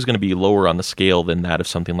 It's always going to be lower on the scale than that of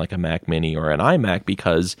something like a Mac Mini or an iMac,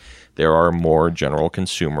 because there are more general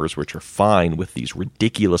consumers which are fine with these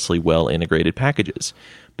ridiculously well integrated packages.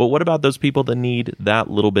 But what about those people that need that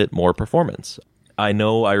little bit more performance? I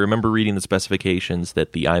remember reading the specifications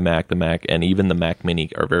that the iMac, the Mac, and even the Mac Mini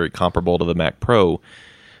are very comparable to the Mac Pro.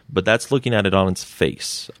 But that's looking at it on its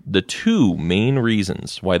face. The two main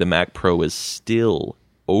reasons why the Mac Pro is still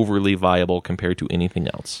overly viable compared to anything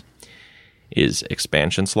else is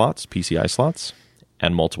expansion slots, PCI slots,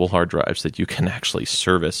 and multiple hard drives that you can actually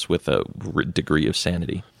service with a degree of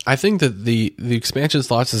sanity. I think that the expansion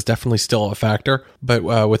slots is definitely still a factor, but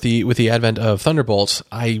with the advent of Thunderbolts,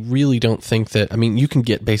 I really don't think that. I mean, you can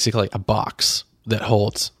get basically a box that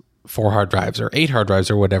holds 4 hard drives or 8 hard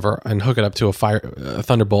drives or whatever and hook it up to a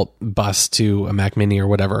Thunderbolt bus to a Mac Mini or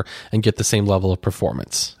whatever and get the same level of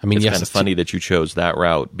performance. I mean, it's yes, kind of funny that you chose that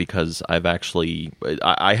route, because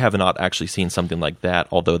I have not actually seen something like that,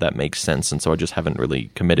 although that makes sense, and so I just haven't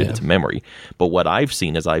really committed it to memory. But what I've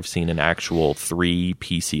seen is an actual 3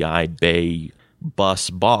 PCI Bay bus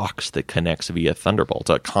box that connects via Thunderbolt.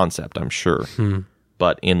 A concept, I'm sure,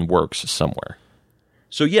 but in works somewhere.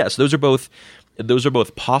 So yes, those are both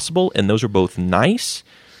possible, and those are both nice,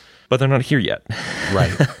 but they're not here yet.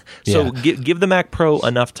 Right. So give the Mac Pro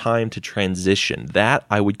enough time to transition. That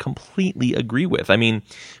I would completely agree with. I mean,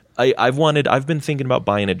 I've been thinking about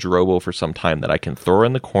buying a Drobo for some time that I can throw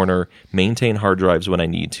in the corner, maintain hard drives when I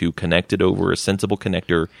need to, connect it over a sensible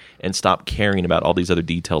connector, and stop caring about all these other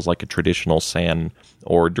details like a traditional SAN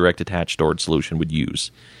or direct attached storage solution would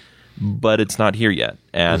use. But it's not here yet,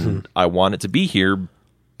 and I want it to be here,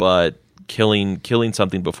 but killing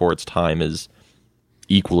something before its time is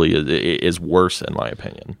worse, in my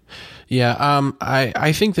opinion. Yeah,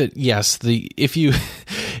 I think that yes, if you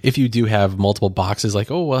do have multiple boxes, like,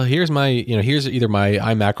 oh well, here's either my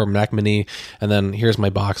iMac or Mac Mini, and then here's my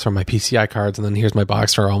box for my PCI cards, and then here's my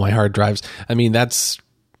box for all my hard drives. I mean, that's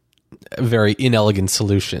a very inelegant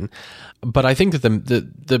solution. But I think that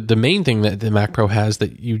the main thing that the Mac Pro has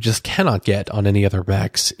that you just cannot get on any other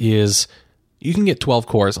Macs is you can get 12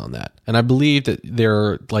 cores on that. And I believe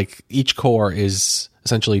that each core is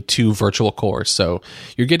essentially 2 virtual cores. So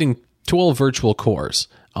you're getting 12 virtual cores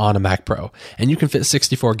on a Mac Pro, and you can fit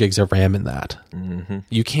 64 gigs of RAM in that.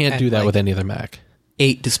 You can't do that with any other Mac.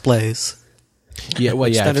 8 displays. Yeah, well,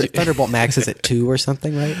 yeah. Thunderbolt Max is at 2 or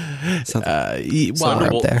something, right?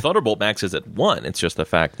 Thunderbolt Max is at 1. It's just the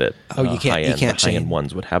fact that high-end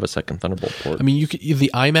ones would have a second Thunderbolt port. I mean, the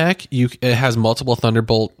iMac, it has multiple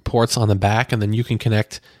Thunderbolt ports on the back, and then you can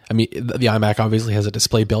connect. I mean, the iMac obviously has a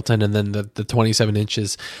display built in, and then the 27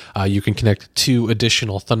 inches, you can connect 2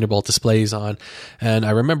 additional Thunderbolt displays on. And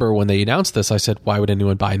I remember when they announced this, I said, why would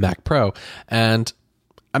anyone buy Mac Pro? And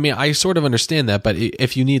I mean, I sort of understand that, but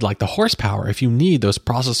if you need like the horsepower, if you need those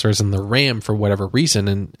processors and the RAM for whatever reason,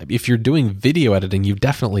 and if you're doing video editing, you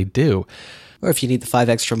definitely do. Or if you need the 5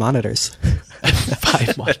 extra monitors.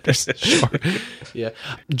 5 monitors, sure. Yeah.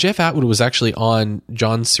 Jeff Atwood was actually on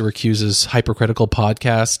John Syracuse's Hypercritical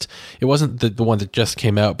podcast. It wasn't the one that just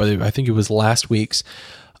came out, but I think it was last week's,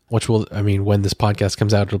 when this podcast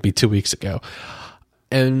comes out, it'll be 2 weeks ago.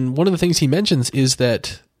 And one of the things he mentions is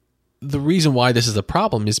that the reason why this is a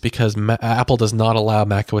problem is because Apple does not allow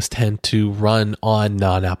macOS 10 to run on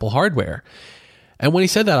non-Apple hardware. And when he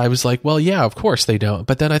said that, I was like, well, yeah, of course they don't.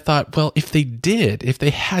 But then I thought, well, if they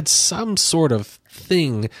had some sort of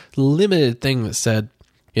limited thing that said,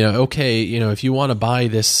 okay, if you want to buy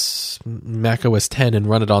this macOS 10 and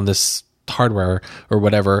run it on this hardware or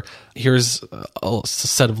whatever, here's a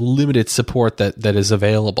set of limited support that is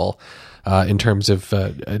available in terms of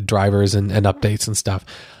drivers and updates and stuff.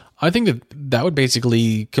 I think that would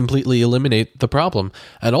basically completely eliminate the problem.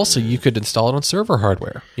 And also, you could install it on server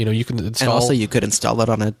hardware. You can install. And also, you could install it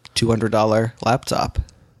on a $200 laptop.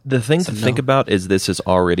 The thing to think about is this is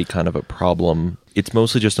already kind of a problem. It's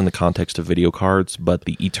mostly just in the context of video cards, but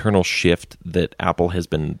the eternal shift that Apple has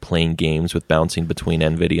been playing games with bouncing between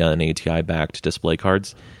NVIDIA and ATI-backed display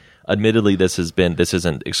cards. Admittedly, this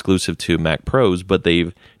isn't exclusive to Mac Pros, but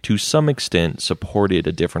they've, to some extent, supported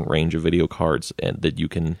a different range of video cards that you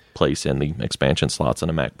can place in the expansion slots on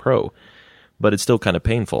a Mac Pro. But it's still kind of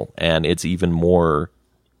painful, and it's even more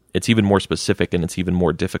specific, and it's even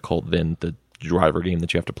more difficult than the driver game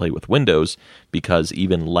that you have to play with Windows, because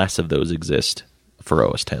even less of those exist for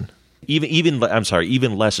OS X. Even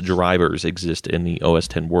less drivers exist in the OS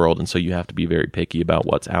X world, and so you have to be very picky about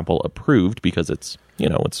what's Apple approved, because it's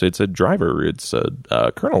a driver, it's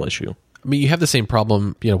a kernel issue. I mean, you have the same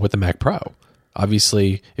problem, with the Mac Pro.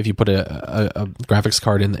 Obviously, if you put a graphics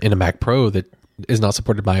card in a Mac Pro that is not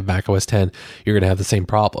supported by Mac OS X, you're going to have the same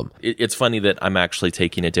problem. It's funny that I'm actually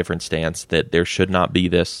taking a different stance, that there should not be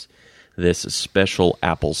this special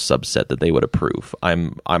Apple subset that they would approve.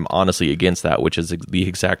 I'm honestly against that, which is the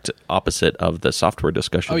exact opposite of the software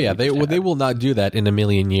discussion. Oh yeah, they will not do that in a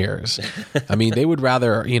million years. I mean, they would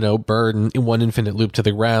rather burn one infinite loop to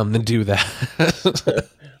the ground than do that.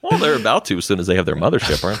 Well, they're about to as soon as they have their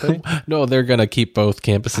mothership, aren't they? No, they're going to keep both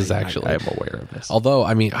campuses. Actually, I am aware of this. Although,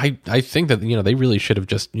 I mean, I think that they really should have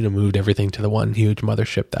just moved everything to the one huge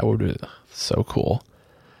mothership. That would be so cool.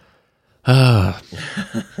 And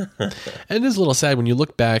it is a little sad when you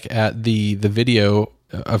look back at the video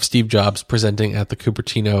of Steve Jobs presenting at the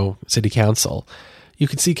Cupertino City Council. You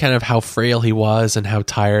could see kind of how frail he was and how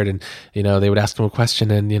tired, and they would ask him a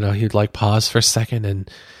question, and he'd like pause for a second, and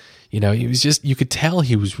He was just, you could tell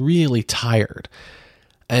he was really tired.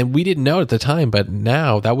 And we didn't know at the time, but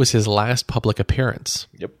now that was his last public appearance.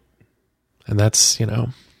 Yep. And that's,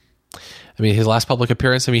 his last public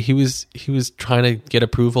appearance, he was trying to get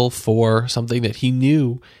approval for something that he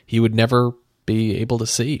knew he would never be able to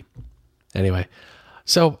see. Anyway,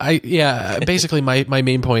 so basically my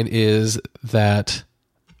main point is that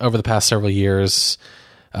over the past several years,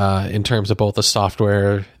 in terms of both the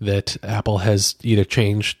software that Apple has either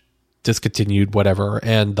changed, discontinued, whatever,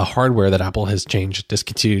 and the hardware that Apple has changed,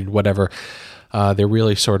 discontinued, whatever, they're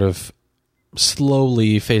really sort of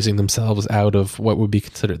slowly phasing themselves out of what would be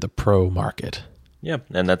considered the pro market. Yeah,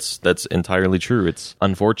 and that's entirely true. It's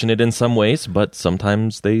unfortunate in some ways, but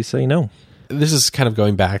sometimes they say no. This is kind of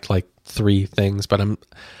going back like 3 things, but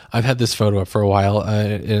I've had this photo up for a while,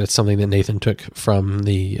 and it's something that Nathan took from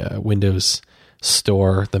the Windows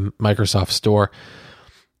store, the Microsoft store.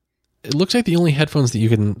 It looks like the only headphones that you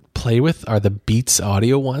can play with are the Beats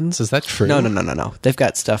Audio ones. Is that true? No. They've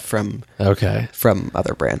got stuff from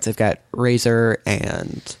other brands. They've got Razer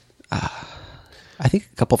and I think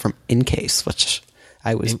a couple from Incase, which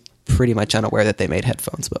I was pretty much unaware that they made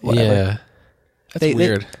headphones, but whatever. Yeah, that's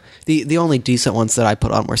weird. The only decent ones that I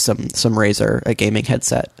put on were some Razer, a gaming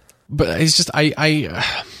headset. But it's just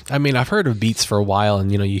I've heard of Beats for a while,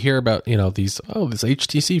 and you hear about this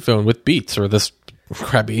HTC phone with Beats, or this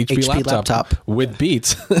crappy HP laptop with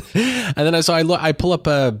Beats. And then I pull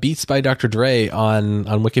up Beats by Dr. Dre on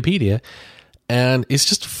Wikipedia, and it's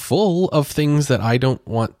just full of things that I don't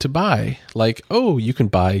want to buy. Like, you can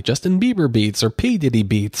buy Justin Bieber Beats or P. Diddy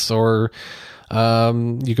Beats, or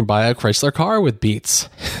you can buy a Chrysler car with Beats.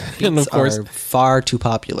 And of course, are far too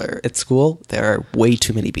popular at school. There are way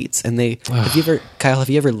too many Beats, and have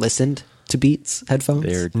you ever listened to Beats headphones?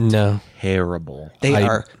 They're terrible. They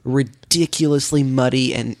are ridiculously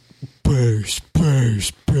muddy and bass,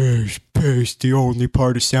 the only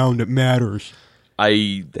part of sound that matters.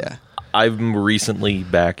 I'm recently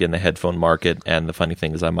back in the headphone market, and the funny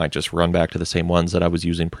thing is I might just run back to the same ones that I was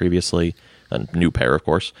using previously, a new pair, of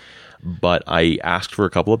course. But I asked for a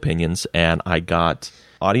couple opinions, and I got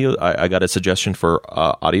I got a suggestion for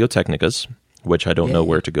Audio Technicas, which I don't know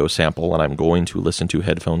where to go sample, and I'm going to listen to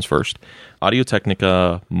headphones first. Audio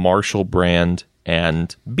Technica, Marshall brand,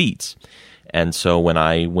 and Beats. And so when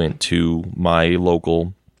I went to my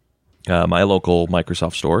local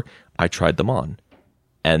Microsoft store, I tried them on,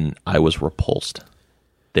 and I was repulsed.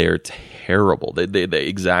 They're terrible. They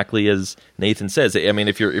exactly as Nathan says. I mean,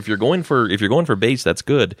 if you're going for bass, that's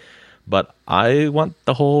good. But I want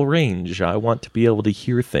the whole range. I want to be able to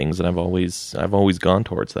hear things, and I've always gone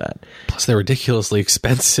towards that. Plus, they're ridiculously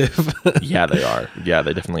expensive. Yeah, they are. Yeah,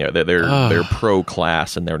 they definitely are. They're pro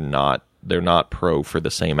class, and they're not pro for the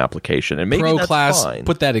same application. And maybe pro that's class. fine.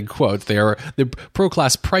 Put that in quotes. They're pro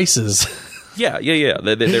class prices. Yeah.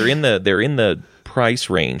 They're in the price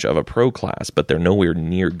range of a pro class, but they're nowhere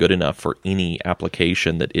near good enough for any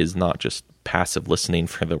application that is not just passive listening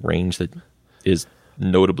for the range that is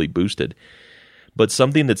notably boosted. But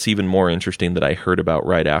something that's even more interesting that I heard about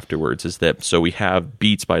right afterwards is that, so we have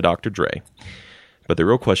Beats by Dr. Dre, but the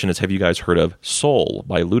real question is, have you guys heard of Soul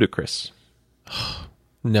by Ludacris?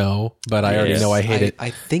 No, but I already know I hate it. I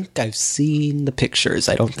think I've seen the pictures.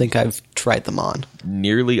 I don't think I've tried them on.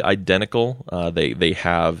 Nearly identical. They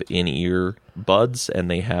have in-ear buds and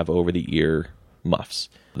they have over-the-ear muffs.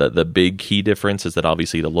 The big key difference is that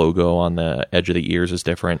obviously the logo on the edge of the ears is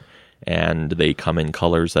different, and they come in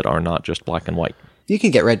colors that are not just black and white. You can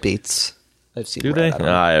get red Beats. I've seen. Do they?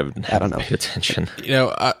 I don't know. Paid attention.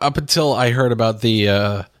 Up until I heard about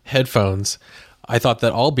the headphones, I thought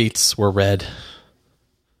that all Beats were red.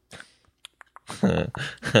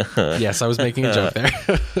 Yes, I was making a joke there.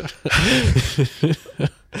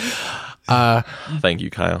 Thank you,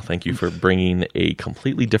 Kyle. Thank you for bringing a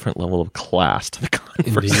completely different level of class to the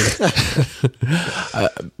conversation.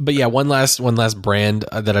 But yeah, one last brand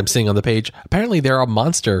that I'm seeing on the page. Apparently, they're a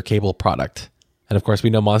Monster cable product, and of course, we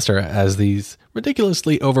know Monster as these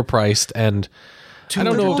ridiculously overpriced and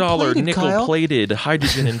 $200 nickel-plated,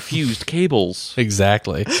 hydrogen-infused cables.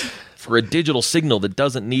 Exactly. For a digital signal that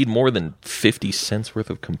doesn't need more than 50 cents worth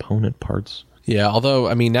of component parts. Yeah, although,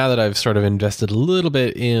 I mean, now that I've sort of invested a little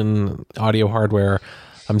bit in audio hardware,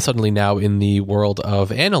 I'm suddenly now in the world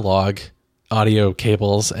of analog audio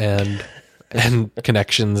cables and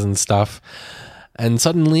connections and stuff. And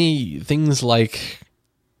suddenly, things like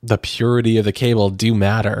the purity of the cable do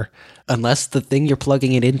matter. Unless the thing you're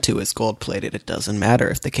plugging it into is gold-plated, it doesn't matter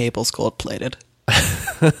if the cable's gold-plated.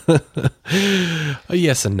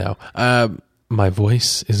 Yes and no. My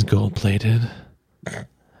voice is gold-plated.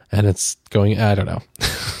 And it's going, I don't know.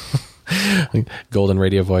 Golden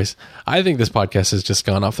radio voice. I think this podcast has just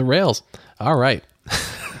gone off the rails. All right.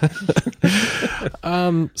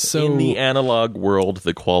 So in the analog world,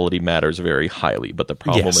 the quality matters very highly, but the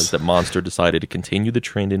problem Yes. is that Monster decided to continue the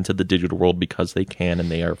trend into the digital world because they can, and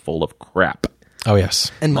they are full of crap. Oh,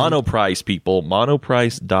 yes. And Monoprice, people.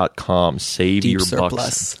 Monoprice.com. Save Deep your surplus.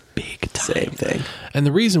 bucks. Big time. Same thing. And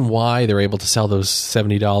the reason why they're able to sell those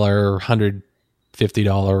 $70, $150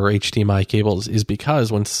 HDMI cables is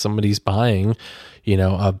because when somebody's buying,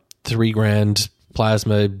 a $3,000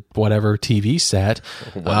 plasma whatever TV set,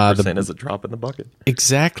 1% is a drop in the bucket.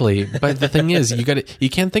 exactly. But the thing is, you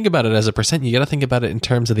can't think about it as a percent. You got to think about it in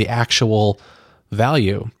terms of the actual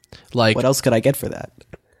value. Like What else could I get for that?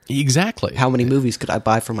 exactly. How many movies could I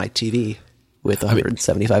buy for my TV with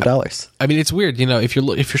 $175? I mean, it's weird, if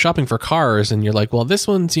you're shopping for cars and you're like, well, this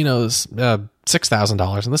one's $6,000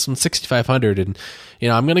 and this one's $6,500, and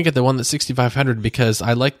I'm going to get the one that's $6,500 because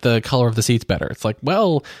I like the color of the seats better. It's like,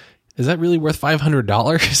 well, is that really worth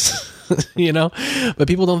 $500? But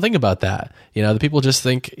people don't think about that. The people just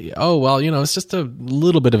think, oh, well, it's just a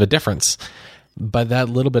little bit of a difference. But that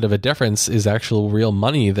little bit of a difference is actual real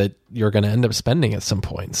money that you're going to end up spending at some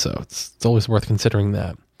point. So it's always worth considering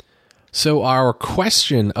that. So our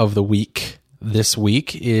question of the week this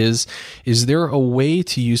week is there a way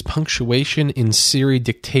to use punctuation in Siri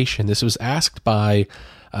dictation? This was asked by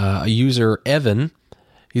a user, Evan.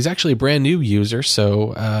 He's actually a brand new user,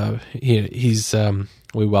 so he's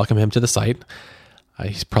we welcome him to the site.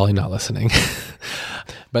 He's probably not listening.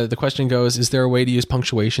 But the question goes, is there a way to use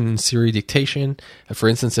punctuation in Siri dictation? For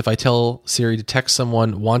instance, if I tell Siri to text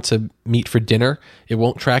someone, want to meet for dinner, it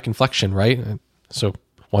won't track inflection, right? So,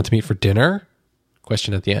 want to meet for dinner?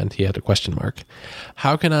 Question at the end. He had a question mark.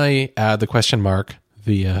 How can I add the question mark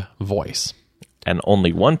via voice? And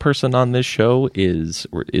only one person on this show is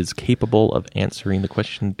capable of answering the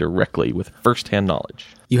question directly with first-hand knowledge.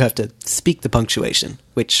 You have to speak the punctuation,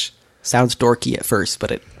 which sounds dorky at first,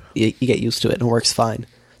 but you get used to it and it works fine.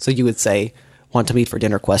 So you would say, want to meet for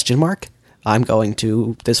dinner, question mark? I'm going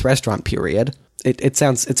to this restaurant, period.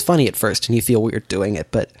 It's funny at first and you feel weird doing it,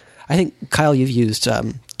 but I think, Kyle, you've used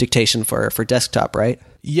dictation for desktop, right?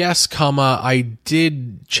 Yes, I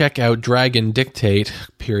did check out Dragon Dictate,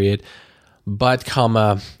 period. But,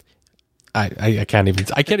 I can't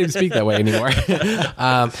even speak that way anymore.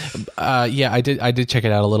 Yeah, I did check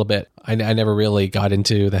it out a little bit. I never really got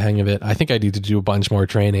into the hang of it. I think I need to do a bunch more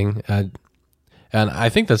training. And I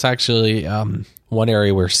think that's actually one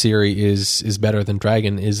area where Siri is better than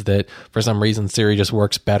Dragon, is that for some reason Siri just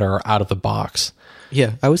works better out of the box.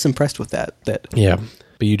 Yeah, I was impressed with that. Yeah,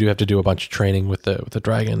 but you do have to do a bunch of training with the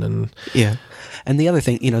Dragon. And yeah. And the other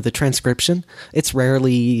thing, the transcription, it's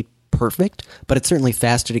rarely perfect, but it's certainly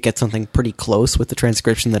faster to get something pretty close with the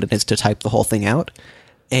transcription than it is to type the whole thing out.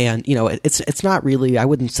 And, it's not really, I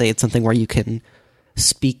wouldn't say it's something where you can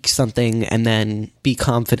speak something and then be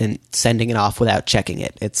confident sending it off without checking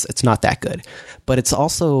it. It's not that good. But it's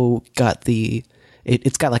also got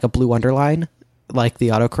it's got like a blue underline, like the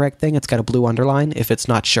autocorrect thing. It's got a blue underline if it's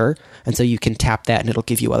not sure. And so you can tap that and it'll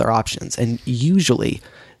give you other options. And usually,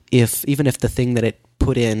 even if the thing that it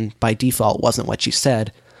put in by default wasn't what you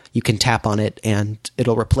said, you can tap on it and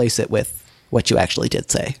it'll replace it with what you actually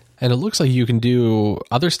did say. And it looks like you can do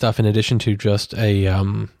other stuff in addition to just a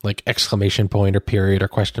like exclamation point or period or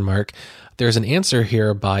question mark. There's an answer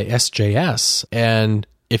here by SJS, and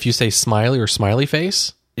if you say smiley or smiley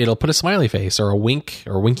face, it'll put a smiley face, or a wink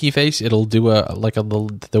or winky face. It'll do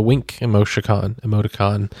the wink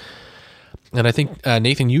emoticon. And I think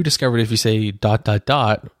Nathan, you discovered if you say ...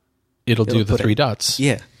 it'll do the three dots.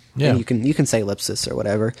 Yeah. Yeah. And you can say ellipsis or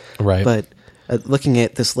whatever. Right. But looking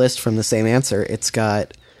at this list from the same answer, it's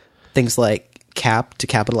got things like cap to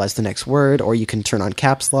capitalize the next word, or you can turn on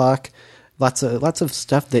caps lock. Lots of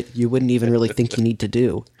stuff that you wouldn't even really think you need to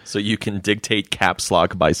do. So you can dictate caps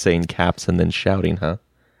lock by saying caps and then shouting, huh?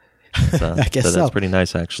 I guess so. That's pretty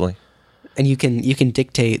nice, actually. And you can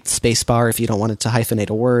dictate spacebar if you don't want it to hyphenate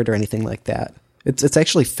a word or anything like that. It's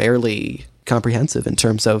actually fairly comprehensive in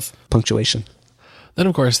terms of punctuation. Then,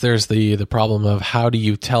 of course, there's the problem of how do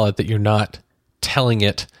you tell it that you're not telling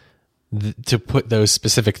it to put those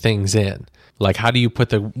specific things in? Like, how do you put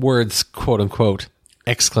the words, quote unquote,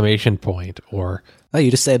 exclamation point, or... Oh, you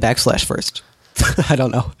just say a backslash first. I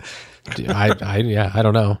don't know. I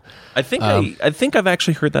don't know. I think I've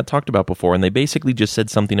actually heard that talked about before, and they basically just said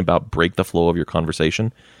something about break the flow of your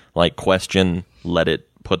conversation, like question, let it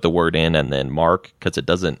put the word in, and then mark, because it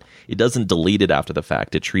doesn't delete it after the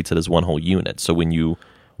fact. It treats it as one whole unit. So when you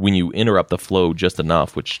interrupt the flow just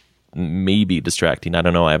enough, which may be distracting, I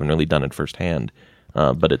don't know, I haven't really done it firsthand,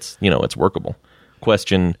 but it's workable.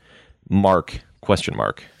 Question, Mark ?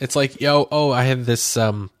 It's like, I have this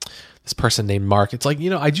this person named Mark. It's like,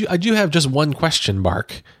 I do have just one question,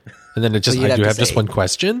 Mark. And then I do have just one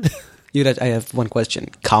question. I have one question,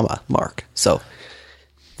 comma, Mark. So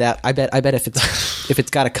that I bet if it's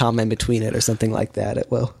got a comma in between it or something like that, it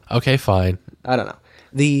will. Okay, fine. I don't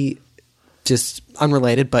know. Just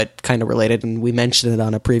unrelated, but kind of related, and we mentioned it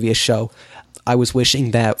on a previous show. I was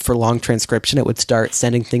wishing that for long transcription, it would start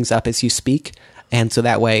sending things up as you speak. And so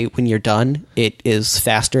that way, when you're done, it is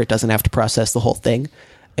faster. It doesn't have to process the whole thing.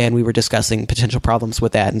 And we were discussing potential problems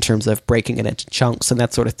with that in terms of breaking it into chunks and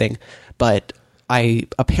that sort of thing. But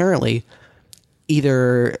apparently,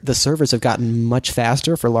 either the servers have gotten much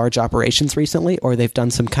faster for large operations recently, or they've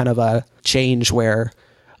done some kind of a change where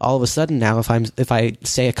all of a sudden now, if I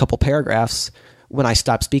say a couple paragraphs, when I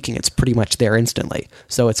stop speaking, it's pretty much there instantly.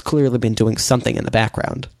 So it's clearly been doing something in the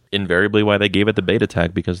background. Invariably why they gave it the beta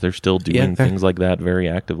tag, because they're still doing things like that very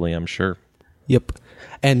actively, I'm sure. Yep.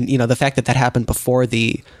 And, the fact that happened before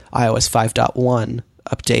the iOS 5.1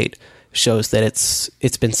 update shows that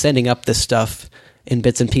it's been sending up this stuff in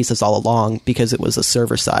bits and pieces all along because it was a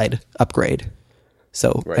server-side upgrade.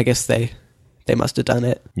 So right. I guess they must have done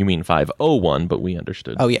it. You mean 5.01, but we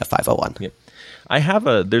understood. Oh, yeah, 5.01.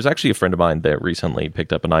 Yep. There's actually a friend of mine that recently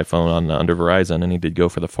picked up an iPhone under Verizon, and he did go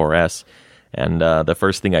for the 4S. And the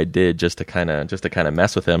first thing I did just to kind of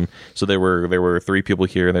mess with him. So there were three people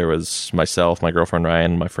here. There was myself, my girlfriend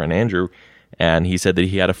Ryan, and my friend Andrew. And he said that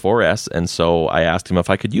he had a 4S, and so I asked him if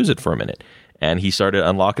I could use it for a minute. And he started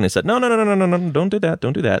unlocking and said, no, don't do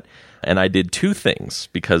that. And I did two things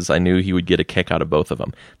because I knew he would get a kick out of both of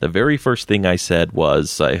them. The very first thing I said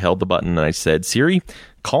was, I held the button and I said, Siri,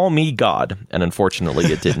 call me God. And unfortunately,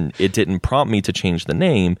 it didn't prompt me to change the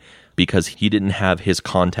name, because he didn't have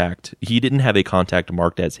a contact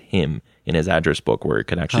marked as him in his address book where it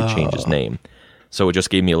could actually change his name. So it just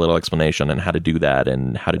gave me a little explanation on how to do that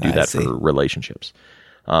and how to do that for relationships.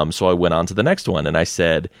 So I went on to the next one and I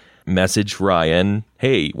said, message Ryan,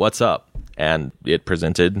 hey, what's up? And it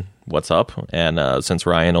presented what's up. And since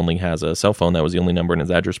Ryan only has a cell phone, that was the only number in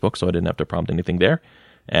his address book, so I didn't have to prompt anything there.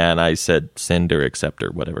 And I said send or accept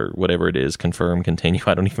or whatever it is, confirm, continue.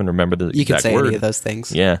 I don't even remember the exact word. You can say any of those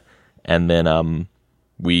things. Yeah. And then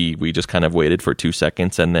we just kind of waited for 2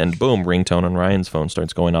 seconds, and then boom, ringtone on Ryan's phone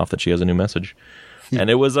starts going off that she has a new message. And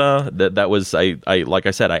it was that was I like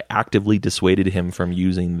I said, I actively dissuaded him from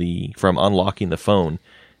unlocking the phone,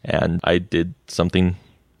 and I did something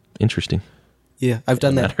interesting. Yeah, I've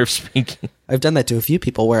done that. Matter of speaking, I've done that to a few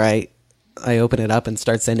people where I open it up and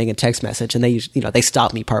start sending a text message, and they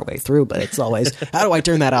stop me partway through, but it's always, how do I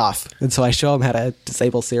turn that off? And so I show them how to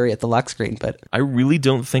disable Siri at the lock screen. But I really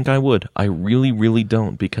don't think I would. I really, really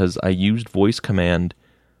don't, because I used voice command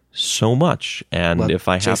so much, and if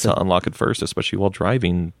I have to unlock it first, especially while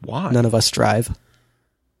driving, why? None of us drive.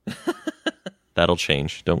 That'll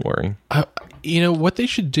change. Don't worry. What they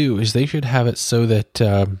should do is they should have it so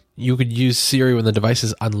that you could use Siri when the device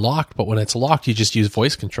is unlocked, but when it's locked, you just use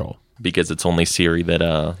voice control. Because it's only Siri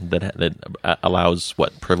that allows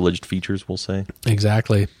privileged features, we'll say.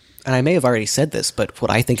 Exactly. And I may have already said this, but what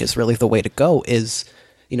I think is really the way to go is,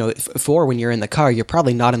 for when you're in the car, you're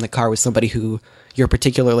probably not in the car with somebody who you're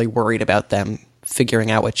particularly worried about them figuring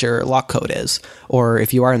out what your lock code is. Or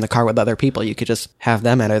if you are in the car with other people, you could just have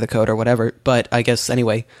them enter the code or whatever. But I guess,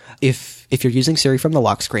 anyway, if you're using Siri from the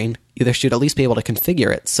lock screen, you should at least be able to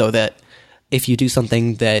configure it so that if you do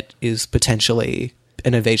something that is potentially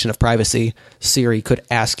an invasion of privacy, Siri could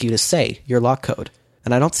ask you to say your lock code.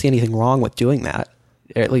 And I don't see anything wrong with doing that,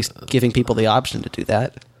 or at least giving people the option to do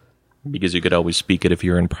that. Because you could always speak it if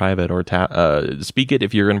you're in private, or speak it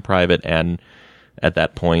if you're in private, and at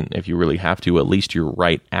that point, if you really have to, at least you're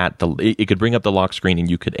right at it could bring up the lock screen and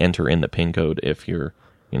you could enter in the PIN code if you're,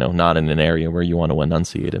 not in an area where you want to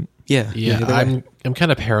enunciate it. Yeah. I'm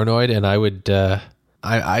kind of paranoid, and I would,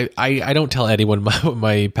 I don't tell anyone what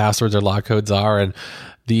my passwords or lock codes are, and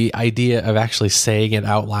the idea of actually saying it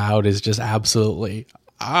out loud is just absolutely,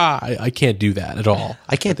 I can't do that at all.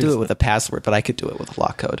 I can't do it with a password, but I could do it with a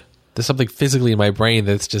lock code. There's something physically in my brain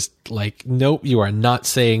that's just like, nope, you are not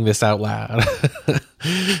saying this out loud.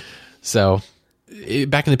 So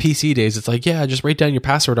back in the PC days, it's like, yeah, just write down your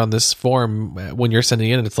password on this form when you're sending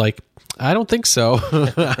it. And it's like, I don't think so.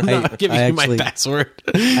 I'm not giving you my password.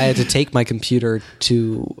 I had to take my computer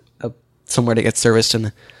to somewhere to get serviced,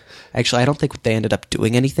 and actually, I don't think they ended up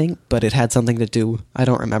doing anything, but it had something to do, I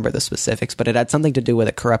don't remember the specifics, but it had something to do with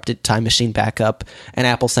a corrupted Time Machine backup, and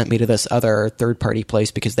Apple sent me to this other third-party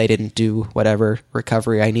place because they didn't do whatever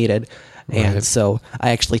recovery I needed. Right. And so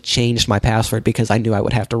I actually changed my password because I knew I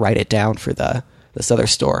would have to write it down for this other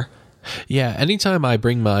store. Yeah, anytime I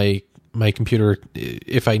bring my my computer,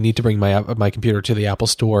 if I need to bring my computer to the Apple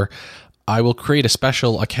Store, I will create a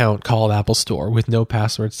special account called Apple Store with no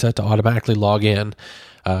password set to automatically log in.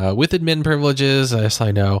 With admin privileges, yes,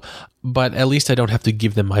 I know, but at least I don't have to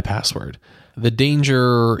give them my password. The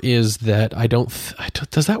danger is that I don't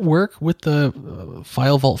does that work with the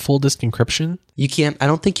File Vault full disk encryption? You can't. I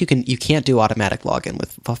don't think you can. You can't do automatic login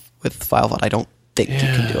with File Vault. I don't think you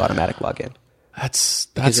can do automatic login. That's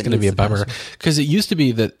going to be a bummer, because it used to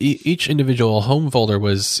be that each individual home folder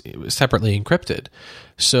was separately encrypted,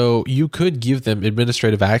 so you could give them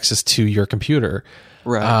administrative access to your computer,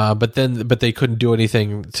 right? But they couldn't do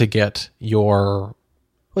anything to get your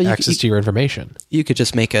access to your information. You could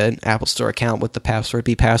just make an Apple Store account with the password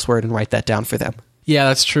be password and write that down for them. Yeah,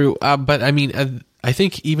 that's true. But I mean, I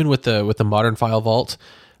think even with the modern File Vault,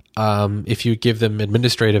 if you give them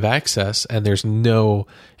administrative access and there's no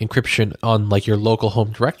encryption on like your local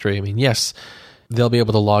home directory, I mean, yes, they'll be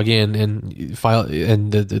able to log in and file,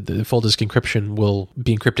 and the full disk encryption will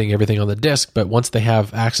be encrypting everything on the disk. But once they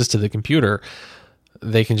have access to the computer,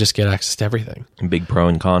 they can just get access to everything. Big pro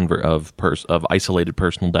and con of isolated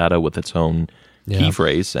personal data with its own key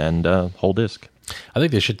phrase and whole disk. I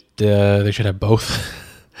think they should have both,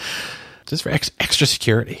 just for extra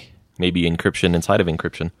security. Maybe encryption inside of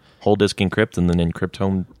encryption. Whole disk encrypt and then encrypt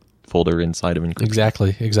home folder inside of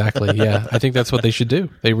encryption. Exactly. Yeah, I think that's what they should do.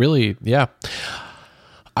 They really, yeah.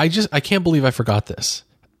 I can't believe I forgot this.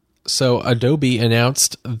 So Adobe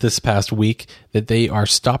announced this past week that they are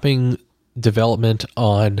stopping development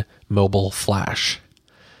on mobile Flash.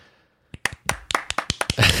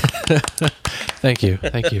 Thank you.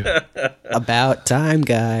 About time,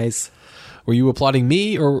 guys. Were you applauding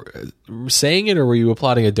me or saying it, or were you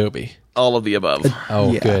applauding Adobe? All of the above.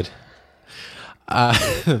 Oh, yeah. Good.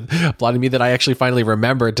 Applauding me that I actually finally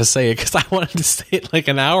remembered to say it, because I wanted to say it like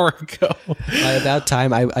an hour ago. My about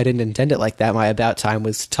time, I didn't intend it like that. My about time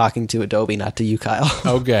was talking to Adobe, not to you, Kyle.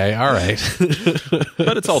 Okay, all right.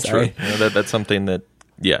 But it's all true. You know, that's something that,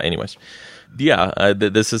 yeah, anyways. Yeah,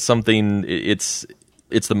 this is something, it's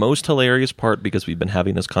the most hilarious part, because we've been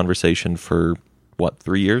having this conversation for,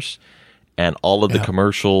 3 years? And all of the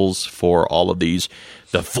commercials for all of these,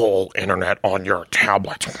 the full internet on your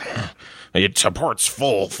tablet. It supports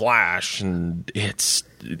full Flash, and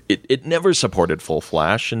it never supported full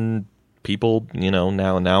Flash, and people,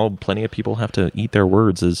 now plenty of people have to eat their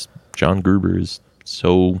words, as John Gruber is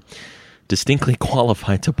so distinctly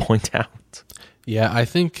qualified to point out. Yeah, I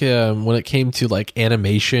think when it came to like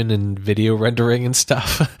animation and video rendering and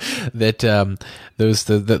stuff, that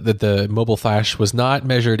the mobile Flash was not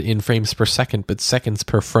measured in frames per second, but seconds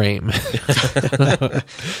per frame.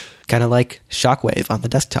 Kind of like Shockwave on the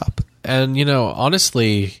desktop. And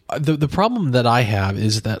honestly, the problem that I have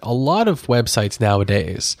is that a lot of websites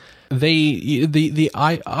nowadays, the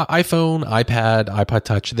iPhone, iPad, iPod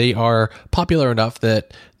Touch, they are popular enough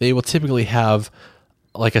that they will typically have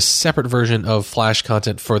like a separate version of Flash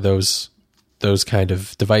content for those kind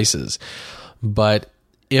of devices. But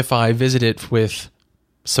if I visit it with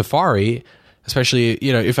Safari, especially,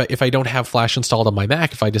 if I don't have Flash installed on my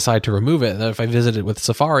Mac, if I decide to remove it, and then if I visit it with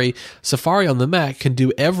Safari on the Mac can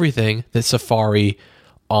do everything that Safari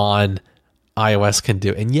on iOS can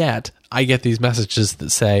do. And yet I get these messages that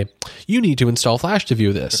say, you need to install Flash to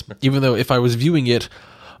view this. Even though if I was viewing it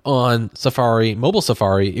on Safari, mobile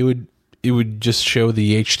Safari, it would just show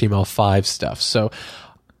the HTML5 stuff. So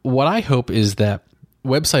what I hope is that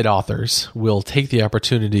website authors will take the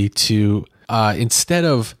opportunity to, instead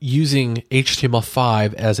of using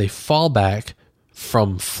HTML5 as a fallback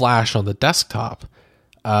from Flash on the desktop,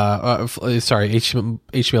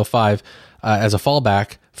 HTML5 as a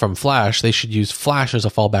fallback from Flash, they should use Flash as a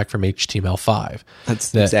fallback from HTML5.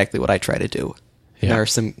 That's exactly what I try to do. Yeah.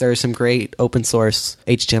 There are some great open source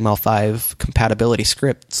HTML5 compatibility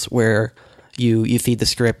scripts where you feed the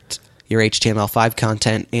script your HTML5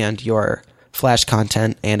 content and your Flash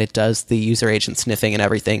content, and it does the user agent sniffing and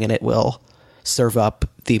everything, and it will serve up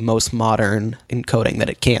the most modern encoding that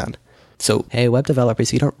it can. So, hey, web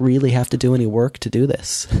developers, you don't really have to do any work to do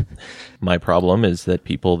this. My problem is that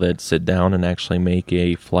people that sit down and actually make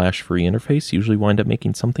a Flash-free interface usually wind up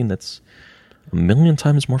making something that's a million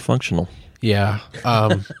times more functional. Yeah.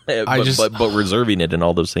 But reserving it in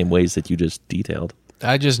all those same ways that you just detailed.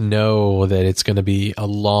 I just know that it's going to be a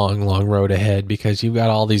long, long road ahead, because you've got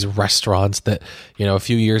all these restaurants that, a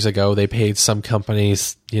few years ago, they paid some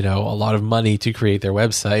companies, a lot of money to create their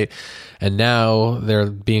website. And now they're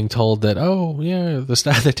being told that, oh, yeah,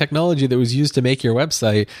 the technology that was used to make your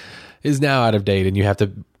website is now out of date, and you have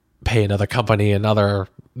to pay another company another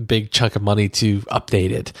big chunk of money to update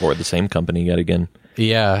it. Or the same company yet again.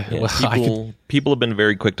 Yeah. Yeah, Well, people have been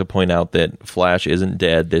very quick to point out that Flash isn't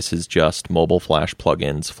dead. This is just mobile Flash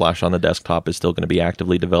plugins. Flash on the desktop is still going to be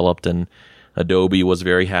actively developed, and Adobe was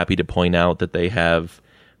very happy to point out that they have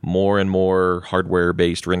more and more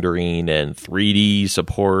hardware-based rendering and 3D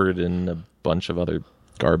support and a bunch of other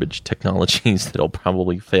garbage technologies that'll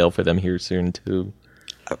probably fail for them here soon too.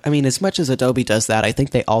 I mean, as much as Adobe does that, I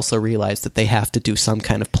think they also realize that they have to do some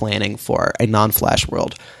kind of planning for a non-Flash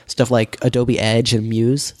world. Stuff like Adobe Edge and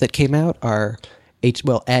Muse that came out are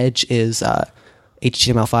Edge is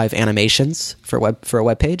HTML5 animations for a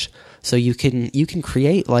web page. So you can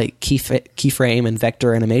create like keyframe and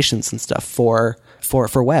vector animations and stuff for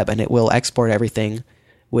web, and it will export everything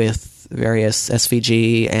with various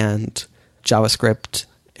SVG and JavaScript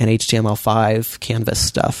and HTML5 Canvas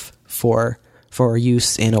stuff for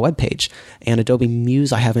use in a web page. And Adobe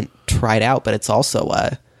Muse I haven't tried out, but it's also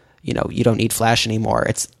you don't need Flash anymore.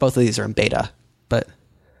 Both of these are in beta, but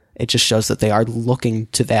it just shows that they are looking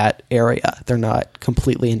to that area. They're not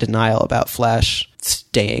completely in denial about Flash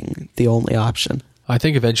staying the only option. I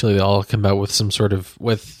think eventually they'll all come out with some sort of,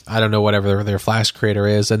 I don't know, whatever their Flash creator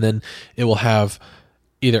is, and then it will have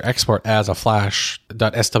either export as a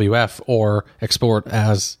flash.swf or export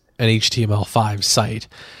as an HTML5 site.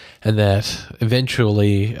 And that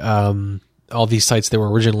eventually all these sites that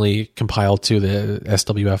were originally compiled to the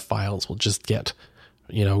SWF files will just get,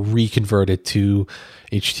 reconverted to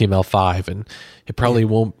HTML5, and it probably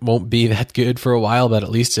won't be that good for a while, but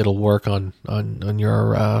at least it'll work on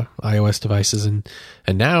your iOS devices and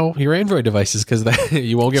now your Android devices, because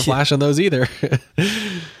you won't get Flash on those either.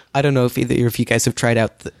 I don't know if you guys have tried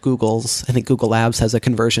out I think Google Labs has a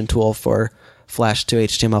conversion tool for Flash to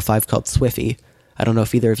HTML5 called Swiffy. I don't know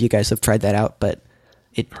if either of you guys have tried that out, but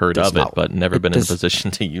heard of it, but never been in a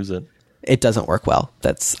position to use it. It doesn't work well.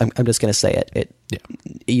 I'm just going to say it.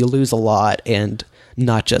 You lose a lot, and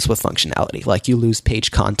not just with functionality. Like, you lose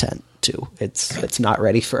page content too. It's not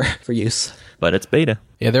ready for use. But it's beta.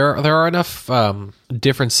 Yeah, there are enough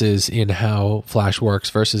differences in how Flash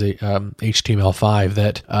works versus HTML5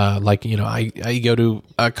 that, I go to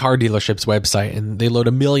a car dealership's website and they load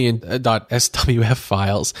 1 million .swf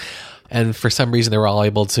files. And for some reason, they were all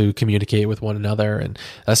able to communicate with one another. And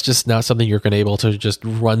that's just not something you're going to be able to just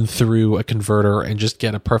run through a converter and just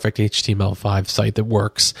get a perfect HTML5 site that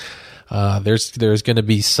works. There's going to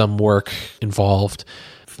be some work involved.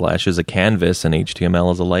 Flash is a canvas and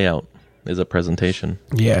HTML is a layout, is a presentation.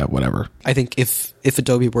 Yeah, whatever. I think if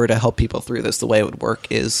Adobe were to help people through this, the way it would work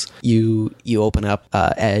is you open up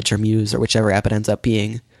Edge or Muse or whichever app it ends up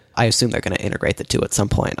being. I assume they're going to integrate the two at some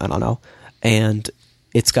point. I don't know. And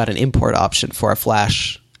it's got an import option for a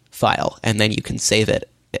Flash file, and then you can save it.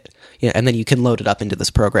 And then you can load it up into this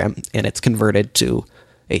program, and it's converted to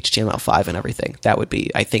HTML5 and everything. That would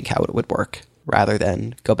be, I think, how it would work, rather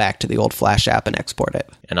than go back to the old Flash app and export it.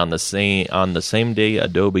 And on the same day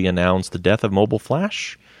Adobe announced the death of mobile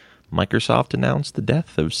Flash, Microsoft announced the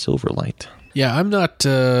death of Silverlight. Yeah, I'm not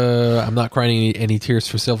crying any tears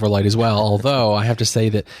for Silverlight as well. Although I have to say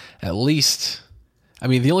that at least, I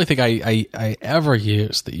mean, the only thing I ever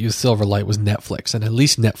used that used Silverlight was Netflix, and at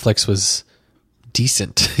least Netflix was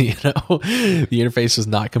decent. The interface was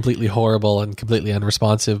not completely horrible and completely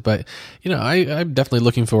unresponsive, but I'm definitely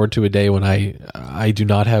looking forward to a day when I do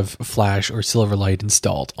not have Flash or Silverlight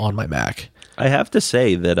installed on my Mac. I have to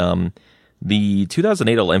say that the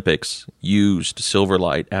 2008 Olympics used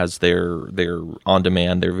Silverlight as their on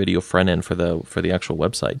demand, their video front end for the actual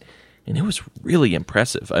website, and it was really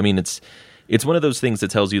impressive. I mean, it's one of those things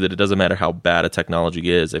that tells you that it doesn't matter how bad a technology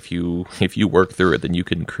is. If you work through it, then you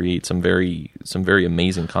can create some very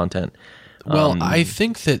amazing content. Well, I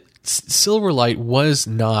think that Silverlight was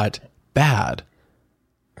not bad.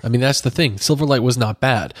 I mean, that's the thing. Silverlight was not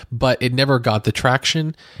bad, but it never got the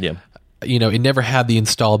traction. Yeah. It never had the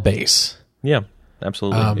install base. Yeah,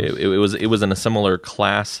 absolutely. It was in a similar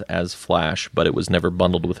class as Flash, but it was never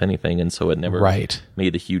bundled with anything, and so it never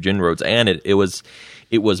made the huge inroads. And it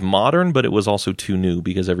was modern, but it was also too new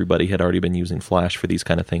because everybody had already been using Flash for these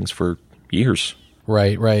kind of things for years.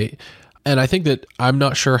 Right. And I think that I'm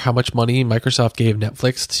not sure how much money Microsoft gave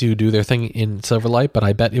Netflix to do their thing in Silverlight, but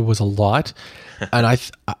I bet it was a lot.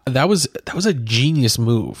 And that was a genius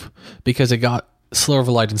move because it got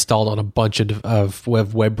Silverlight installed on a bunch of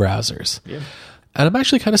web browsers. Yeah. And I'm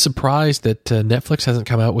actually kind of surprised that Netflix hasn't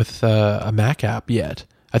come out with a Mac app yet.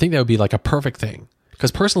 I think that would be like a perfect thing.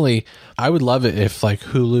 Because personally, I would love it if like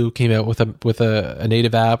Hulu came out with a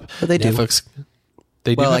native app. But they Netflix, do.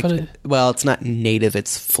 They do Well, have like, well, it's not native;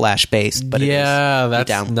 it's Flash based. But yeah, it is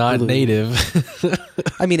that's not Blue. native.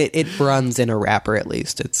 I mean, it runs in a wrapper at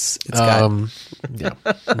least. It's got. Yeah.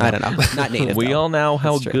 I don't know, not native. We though. all know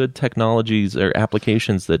how That's true. good technologies or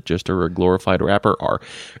applications that just are a glorified wrapper are.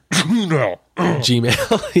 Gmail,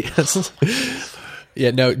 yes.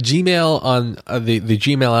 Yeah, no, Gmail on the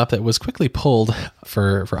Gmail app that was quickly pulled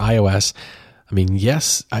for iOS. I mean,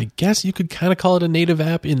 yes, I guess you could kind of call it a native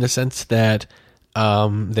app in the sense that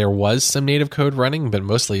there was some native code running, but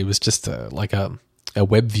mostly it was just like a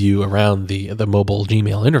web view around the mobile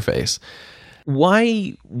Gmail interface.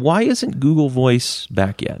 Why isn't Google Voice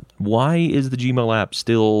back yet? Why is the Gmail app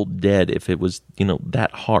still dead if it was,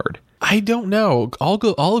 that hard? I don't know. All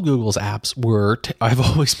of Google's apps I've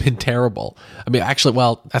always been terrible. I mean, actually,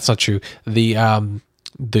 well, that's not true. The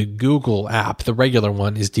Google app, the regular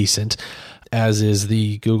one, is decent, as is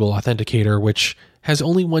the Google Authenticator, which has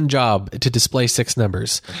only one job: to display 6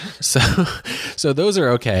 numbers. So those are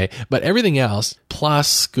okay. But everything else,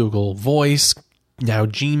 plus Google Voice, now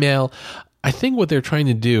Gmail, I think what they're trying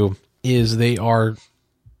to do is they are.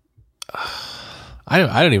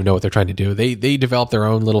 I don't even know what they're trying to do. They develop their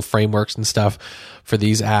own little frameworks and stuff for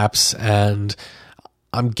these apps, and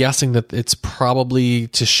I'm guessing that it's probably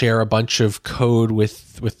to share a bunch of code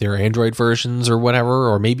with their Android versions or whatever,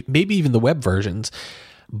 or maybe even the web versions.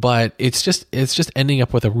 But it's just ending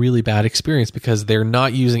up with a really bad experience because they're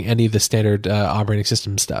not using any of the standard operating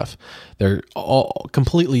system stuff. They're all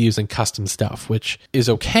completely using custom stuff, which is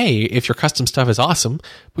okay if your custom stuff is awesome,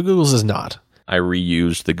 but Google's is not. I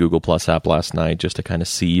reused the Google Plus app last night just to kind of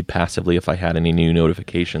see passively if I had any new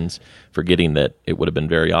notifications, forgetting that it would have been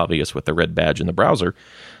very obvious with the red badge in the browser.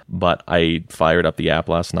 But I fired up the app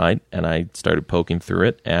last night and I started poking through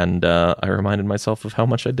it, and I reminded myself of how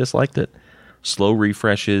much I disliked it. Slow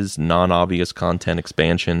refreshes, non-obvious content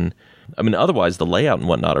expansion. I mean, otherwise the layout and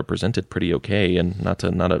whatnot are presented pretty okay, and not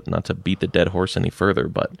to beat the dead horse any further,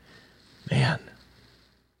 but man,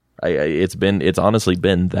 it's honestly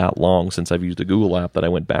been that long since I've used a Google app that I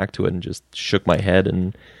went back to it and just shook my head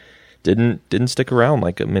and didn't stick around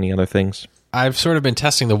like many other things. I've sort of been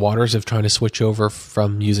testing the waters of trying to switch over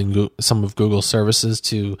from using some of Google's services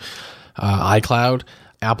to iCloud.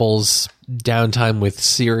 Apple's downtime with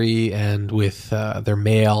Siri and with their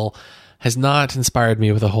mail has not inspired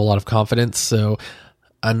me with a whole lot of confidence. So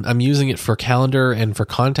I'm using it for calendar and for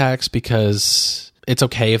contacts because it's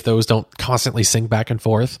okay if those don't constantly sync back and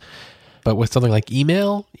forth. But with something like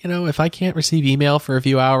email, if I can't receive email for a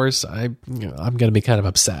few hours, I'm going to be kind of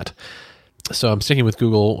upset. So I'm sticking with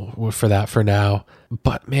Google for that for now.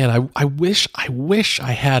 But man, I wish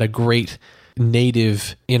I had a great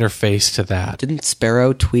native interface to that. Didn't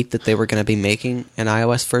Sparrow tweet that they were going to be making an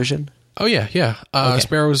iOS version? Oh yeah. Okay.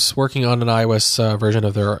 Sparrow's working on an iOS version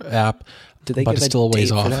of their app, Did they but give it's a still a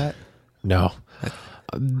ways date off. for that? No.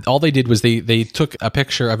 All they did was they took a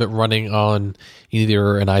picture of it running on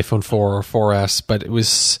either an iPhone 4 or 4S, but it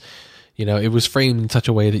was framed in such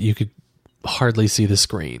a way that you could hardly see the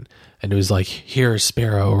screen, and it was like, here's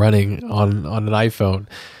Sparrow running on an iPhone.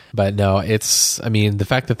 But no, the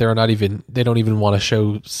fact that they don't even want to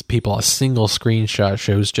show people a single screenshot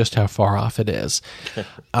shows just how far off it is.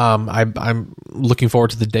 I'm looking forward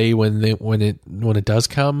to the day when it does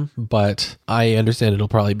come, but I understand it'll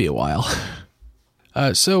probably be a while.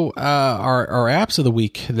 So our apps of the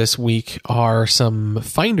week this week are some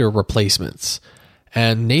Finder replacements,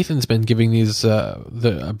 and Nathan's been giving these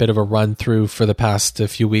a bit of a run through for the past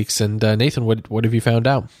few weeks. And Nathan, what have you found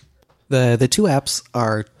out? The two apps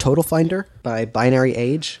are Total Finder by Binary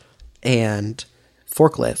Age and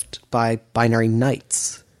Forklift by Binary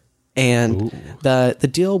Nights. And the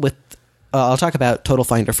deal with I'll talk about Total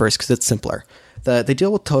Finder first because it's simpler. The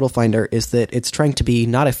deal with Total Finder is that it's trying to be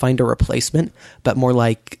not a Finder replacement, but more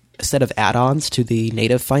like a set of add-ons to the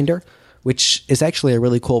native Finder, which is actually a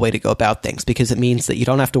really cool way to go about things because it means that you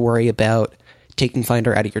don't have to worry about taking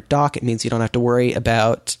Finder out of your dock. It means you don't have to worry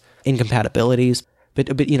about incompatibilities. But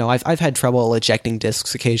I've had trouble ejecting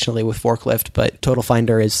disks occasionally with Forklift, but Total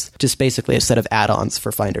Finder is just basically a set of add-ons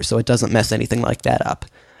for Finder, so it doesn't mess anything like that up.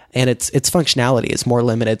 And its functionality is more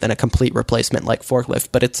limited than a complete replacement like Forklift,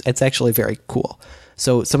 but it's actually very cool.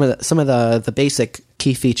 So some of the basic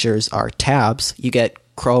key features are tabs. You get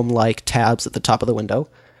Chrome-like tabs at the top of the window,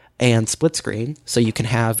 and split screen, so you can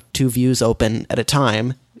have two views open at a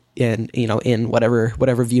time in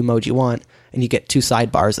whatever view mode you want, and you get two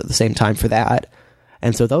sidebars at the same time for that.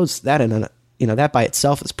 And so that by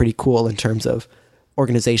itself is pretty cool in terms of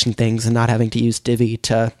organization things and not having to use Divi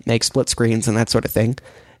to make split screens and that sort of thing.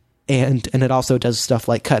 And it also does stuff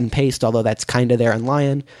like cut and paste, although that's kind of there in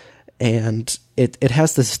Lion. And it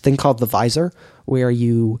has this thing called the visor, where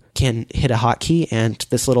you can hit a hotkey and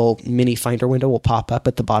this little mini Finder window will pop up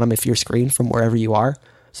at the bottom of your screen from wherever you are.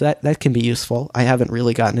 So that can be useful. I haven't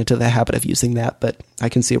really gotten into the habit of using that, but I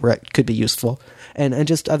can see where it could be useful. And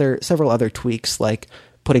just several other tweaks, like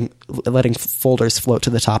letting folders float to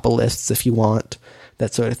the top of lists if you want,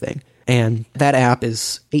 that sort of thing. And that app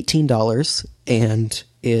is $18, and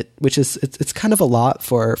it's kind of a lot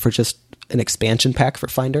for just an expansion pack for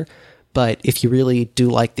Finder. But if you really do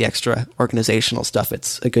like the extra organizational stuff,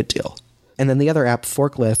 it's a good deal. And then the other app,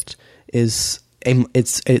 Forklift, is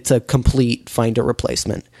it's a complete Finder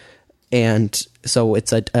replacement. And so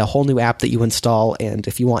it's a whole new app that you install, and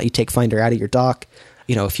if you want, you take Finder out of your dock.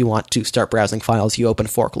 If you want to start browsing files, you open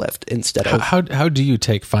Forklift instead of... How do you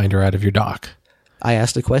take Finder out of your dock? I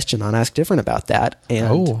asked a question on Ask Different about that,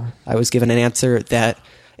 and I was given an answer that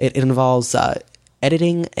it involves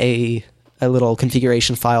editing a little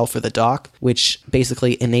configuration file for the dock, which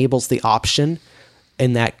basically enables the option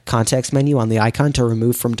in that context menu on the icon to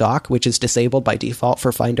remove from dock, which is disabled by default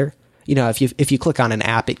for Finder. If you click on an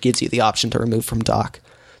app, it gives you the option to remove from dock.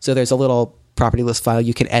 So there's a little property list file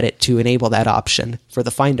you can edit to enable that option for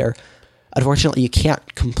the Finder. Unfortunately, you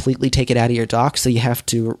can't completely take it out of your dock, so you have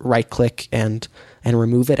to right-click and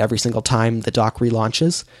remove it every single time the dock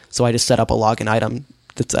relaunches. So I just set up a login item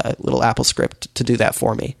that's a little Apple script to do that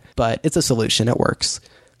for me. But it's a solution. It works.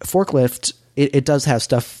 Forklift, it does have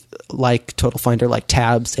stuff like Total Finder, like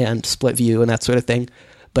tabs and split view and that sort of thing.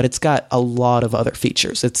 But it's got a lot of other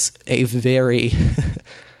features. It's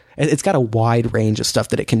it's got a wide range of stuff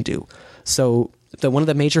that it can do. So one of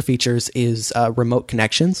the major features is remote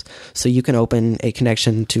connections. So you can open a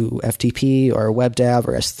connection to FTP or WebDAV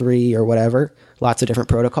or S3 or whatever, lots of different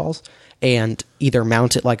protocols, and either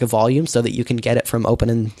mount it like a volume so that you can get it from open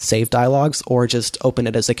and save dialogues, or just open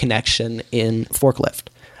it as a connection in Forklift.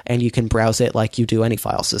 And you can browse it like you do any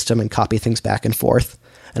file system and copy things back and forth.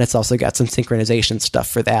 And it's also got some synchronization stuff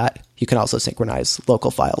for that. You can also synchronize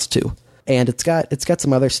local files too. And it's got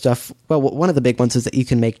some other stuff. Well, one of the big ones is that you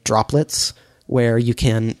can make droplets where you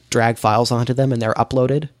can drag files onto them and they're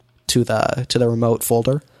uploaded to the remote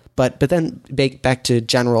folder. But then back to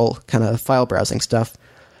general kind of file browsing stuff.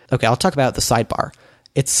 Okay, I'll talk about the sidebar.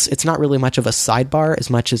 It's not really much of a sidebar as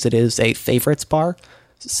much as it is a favorites bar.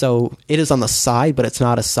 So it is on the side, but it's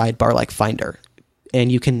not a sidebar like Finder.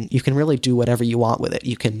 And you can really do whatever you want with it.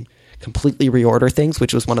 You can completely reorder things,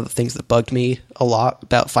 which was one of the things that bugged me a lot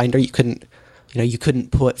about Finder. You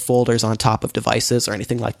couldn't put folders on top of devices or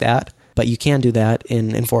anything like that, but you can do that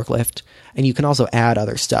in Forklift. And you can also add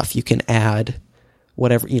other stuff. You can add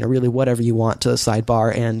whatever you want to the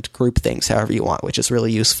sidebar and group things however you want, which is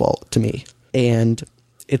really useful to me. And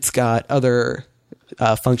it's got other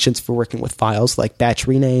functions for working with files like batch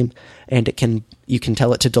rename, and you can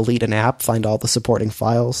tell it to delete an app, find all the supporting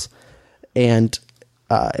files, and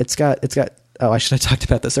it's got I should have talked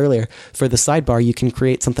about this earlier. For the sidebar, you can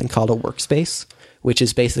create something called a workspace, which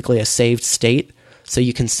is basically a saved state. So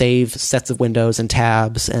you can save sets of windows and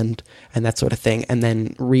tabs and that sort of thing, and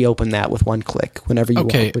then reopen that with one click whenever you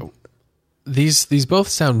want. Okay, these both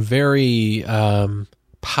sound very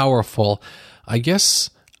powerful. I guess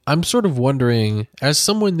I'm sort of wondering, as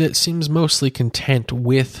someone that seems mostly content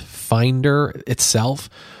with Finder itself,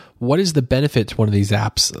 what is the benefit to one of these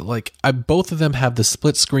apps? Like, both of them have the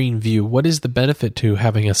split screen view. What is the benefit to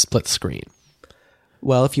having a split screen?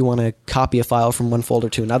 Well, if you want to copy a file from one folder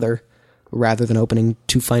to another, rather than opening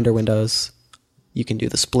two Finder windows, you can do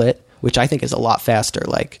the split, which I think is a lot faster.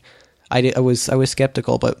 Like, I was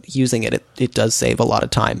skeptical, but using it does save a lot of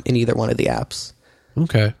time in either one of the apps.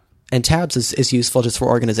 Okay. And tabs is useful just for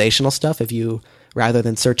organizational stuff. If you, rather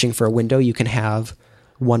than searching for a window, you can have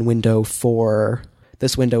one window for,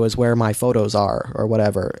 this window is where my photos are or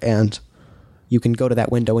whatever. And you can go to that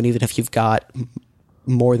window, and even if you've got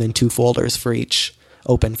more than two folders for each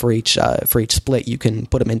split, you can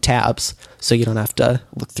put them in tabs so you don't have to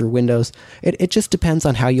look through windows. It just depends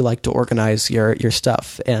on how you like to organize your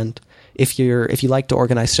stuff. And if you like to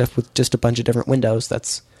organize stuff with just a bunch of different windows,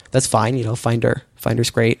 that's fine.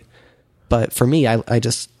 Finder's great. But for me, I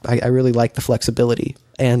really like the flexibility,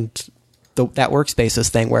 and that workspaces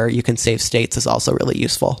thing where you can save states is also really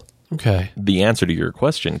useful. Okay. The answer to your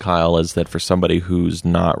question, Kyle, is that for somebody who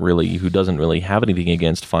doesn't really have anything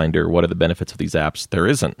against Finder, what are the benefits of these apps? There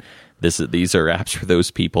isn't. These are apps for those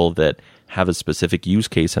people that have a specific use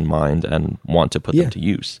case in mind and want to put them to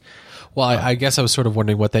use. Well, I guess I was sort of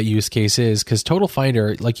wondering what that use case is, because Total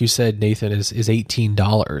Finder, like you said, Nathan, is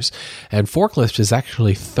 $18, and Forklift is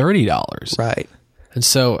actually $30. Right. And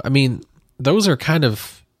so, I mean, those are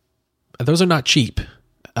not cheap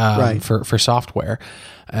right. for software.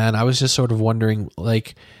 And I was just sort of wondering,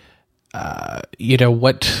 like,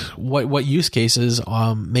 what use cases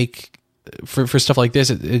make for stuff like this.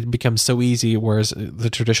 It becomes so easy, whereas the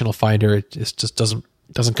traditional Finder it just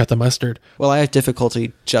doesn't cut the mustard. Well, I have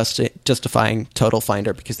difficulty justifying Total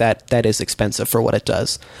Finder because that is expensive for what it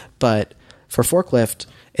does. But for Forklift,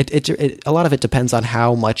 it a lot of it depends on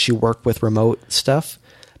how much you work with remote stuff,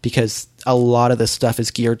 because a lot of this stuff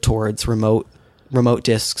is geared towards remote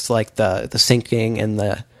disks, like the syncing and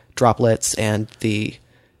the droplets and the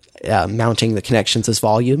mounting the connections as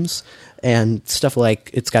volumes and stuff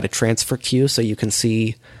like it's got a transfer queue, so you can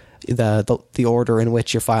see the order in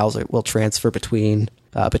which your files will transfer between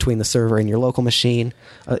the server and your local machine.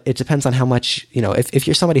 It depends on how much, if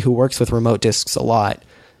you're somebody who works with remote disks a lot,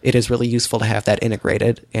 it is really useful to have that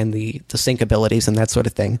integrated and the sync abilities and that sort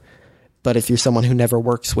of thing. But if you're someone who never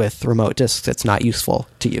works with remote disks, it's not useful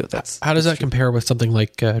to you. How does that compare with something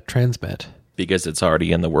like Transmit? Because it's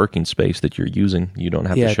already in the working space that you're using. You don't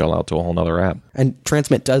have to shell out to a whole nother app. And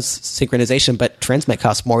Transmit does synchronization, but Transmit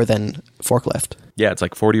costs more than Forklift. Yeah, it's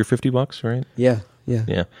like $40 or $50, right?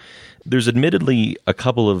 Yeah. There's admittedly a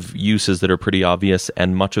couple of uses that are pretty obvious,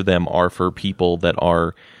 and much of them are for people that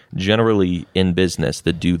are generally in business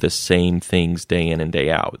that do the same things day in and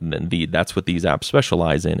day out. And then that's what these apps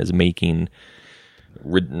specialize in, is making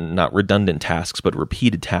not redundant tasks, but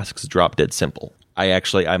repeated tasks drop dead simple.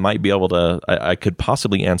 I might be able to, I could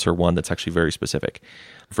possibly answer one that's actually very specific.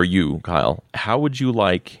 For you, Kyle, how would you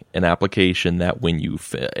like an application that when you,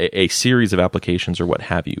 a series of applications or what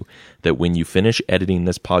have you, that when you finish editing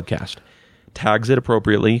this podcast, tags it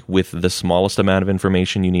appropriately with the smallest amount of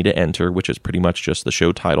information you need to enter, which is pretty much just the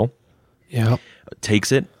show title. Yeah. Takes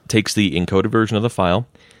the encoded version of the file,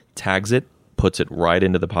 tags it, puts it right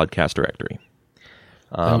into the podcast directory.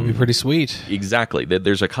 That would be pretty sweet. Exactly.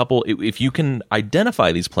 There's a couple, if you can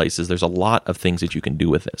identify these places, there's a lot of things that you can do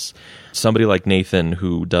with this. Somebody like Nathan,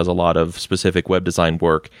 who does a lot of specific web design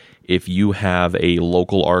work, if you have a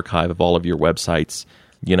local archive of all of your websites,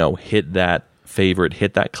 hit that favorite,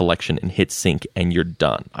 hit that collection, and hit sync, and you're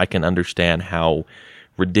done. I can understand how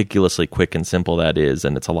ridiculously quick and simple that is,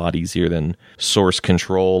 and it's a lot easier than source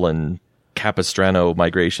control and Capistrano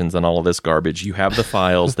migrations and all of this garbage. You have the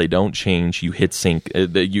files, they don't change, you hit sync,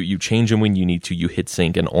 you change them when you need to, you hit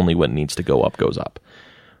sync, and only when it needs to go up goes up.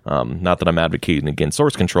 Not that I'm advocating against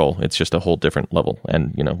source control, it's just a whole different level,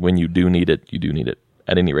 and when you do need it, you do need it.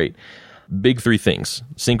 At any rate, big three things.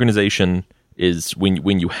 Synchronization is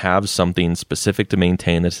when you have something specific to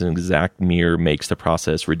maintain that's an exact mirror, makes the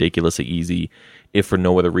process ridiculously easy, if for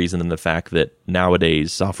no other reason than the fact that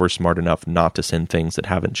nowadays software's smart enough not to send things that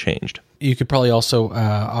haven't changed. You could probably also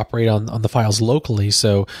operate on the files locally,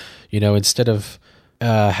 so instead of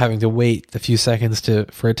having to wait a few seconds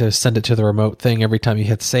for it to send it to the remote thing every time you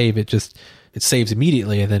hit save, it saves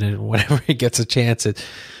immediately, and then whenever it gets a chance, it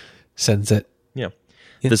sends it. Yeah.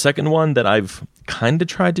 The second one that I've kind of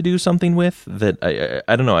tried to do something with that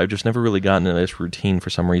I don't know, I've just never really gotten into this routine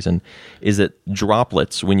for some reason, is that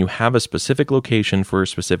droplets, when you have a specific location for a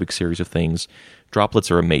specific series of things,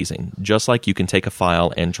 droplets are amazing. Just like you can take a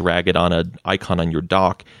file and drag it on an icon on your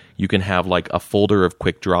dock, you can have like a folder of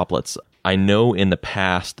quick droplets. I know in the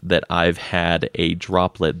past that I've had a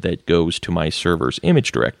droplet that goes to my server's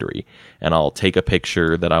image directory, and I'll take a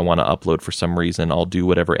picture that I want to upload for some reason, I'll do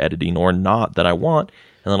whatever editing or not that I want,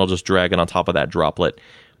 and then I'll just drag it on top of that droplet.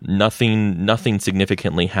 Nothing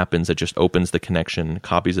significantly happens. It just opens the connection,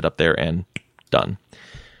 copies it up there, and done.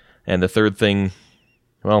 And the third thing,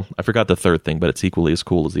 well, I forgot the third thing, but it's equally as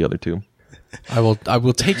cool as the other two. I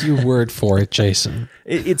will take your word for it, Jason.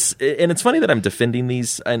 It's funny that I'm defending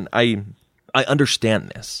these, and I understand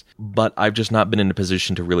this, but I've just not been in a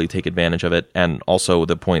position to really take advantage of it, and also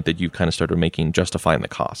the point that you kind of started making, justifying the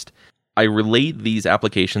cost. I relate these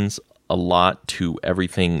applications a lot to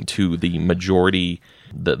everything, to the majority,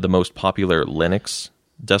 the most popular Linux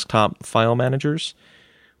desktop file managers,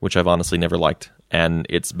 which I've honestly never liked. And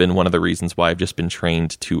it's been one of the reasons why I've just been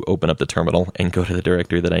trained to open up the terminal and go to the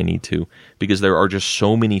directory that I need to, because there are just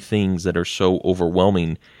so many things that are so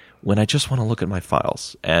overwhelming when I just want to look at my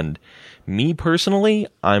files. And me personally,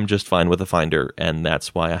 I'm just fine with a Finder, and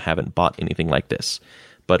that's why I haven't bought anything like this.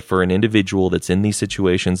 But for an individual that's in these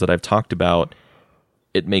situations that I've talked about,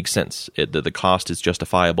 it makes sense. The cost is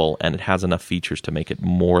justifiable, and it has enough features to make it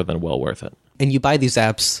more than well worth it. And you buy these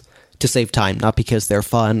apps to save time, not because they're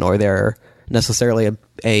fun or they're necessarily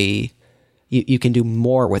you can do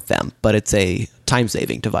more with them, but it's a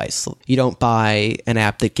time-saving device. You don't buy an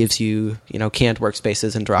app that gives you, canned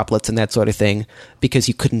workspaces and droplets and that sort of thing because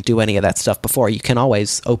you couldn't do any of that stuff before. You can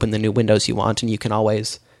always open the new windows you want, and you can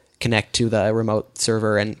always connect to the remote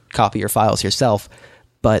server and copy your files yourself.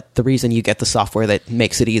 but the reason you get the software that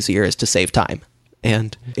makes it easier is to save time.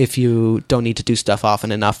 And if you don't need to do stuff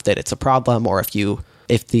often enough that it's a problem, or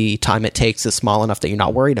if the time it takes is small enough that you're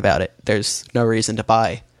not worried about it, there's no reason to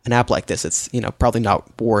buy an app like this. It's, probably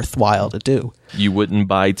not worthwhile to do. You wouldn't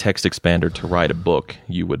buy TextExpander to write a book.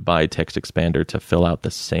 You would buy TextExpander to fill out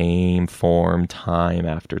the same form time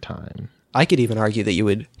after time. I could even argue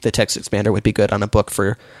that the TextExpander would be good on a book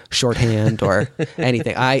for shorthand or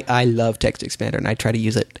anything. I love TextExpander and I try to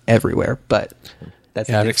use it everywhere, but that's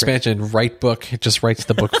an expansion. Write book. It just writes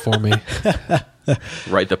the book for me.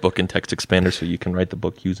 Write the book in TextExpander so you can write the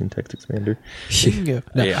book using TextExpander.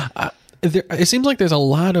 No, yeah. It seems like there's a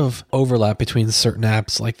lot of overlap between certain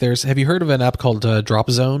apps. Like have you heard of an app called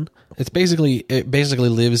Dropzone? It basically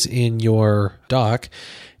lives in your dock,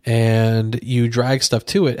 and you drag stuff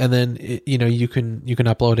to it, and then you can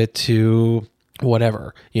upload it to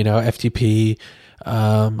whatever, FTP.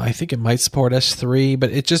 I think it might support S3,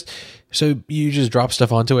 but so you just drop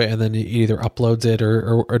stuff onto it, and then it either uploads it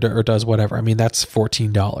or does whatever. I mean, that's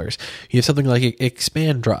 $14. You have something like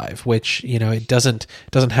Expand Drive, which it doesn't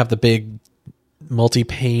have the big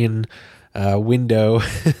multi-pane window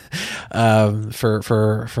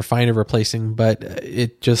for Finder replacing, but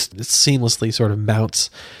it just seamlessly sort of mounts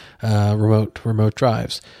remote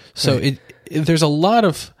drives. So right. There's a lot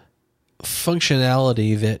of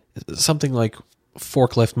functionality that something like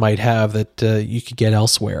Forklift might have that you could get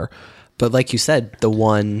elsewhere. But like you said, the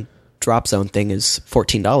one Dropzone thing is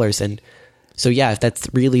 $14. And so, yeah, if that's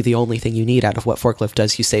really the only thing you need out of what Forklift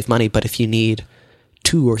does, you save money. But if you need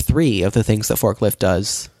 2 or 3 of the things that Forklift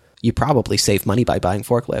does, you probably save money by buying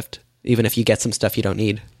Forklift, even if you get some stuff you don't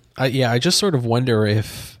need. I just sort of wonder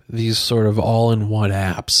if these sort of all-in-one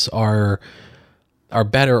apps are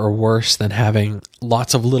better or worse than having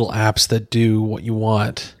lots of little apps that do what you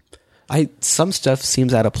want. Some stuff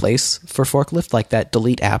seems out of place for Forklift, like that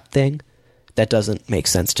delete app thing. That doesn't make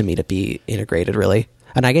sense to me to be integrated, really.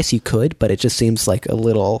 And I guess you could, but it just seems like a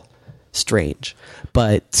little strange.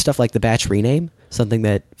 But stuff like the batch rename, something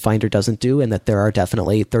that Finder doesn't do, and that there are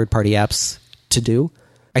definitely third-party apps to do,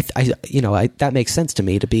 that makes sense to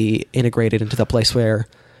me to be integrated into the place where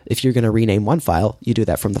if you're going to rename one file, you do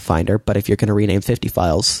that from the Finder. But if you're going to rename 50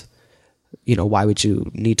 files, why would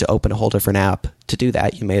you need to open a whole different app to do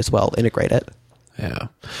that? You may as well integrate it. Yeah.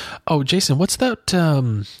 Oh, Jason, what's that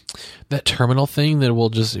terminal thing that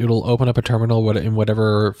it'll open up a terminal in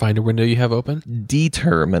whatever Finder window you have open?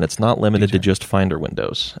 dterm, and it's not limited to just Finder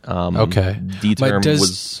windows. Okay.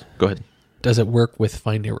 dterm go ahead. Does it work with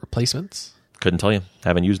Finder replacements? Couldn't tell you.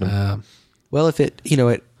 Haven't used them. Well, if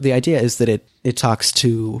the idea is that it talks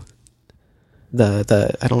to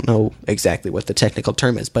the I don't know exactly what the technical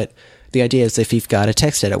term is, but the idea is if you've got a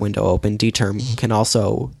text edit window open, dterm can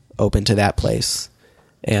also open to that place.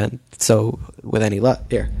 And so with any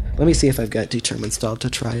luck, here, let me see if I've got dterm installed to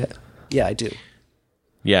try it. Yeah, I do.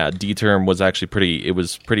 Yeah, dterm was actually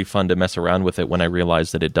pretty fun to mess around with it when I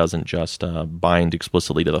realized that it doesn't just bind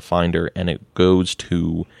explicitly to the Finder, and it goes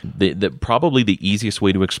to probably the easiest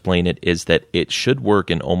way to explain it is that it should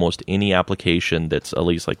work in almost any application that's at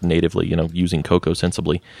least like natively, using Cocoa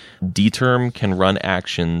sensibly. dterm can run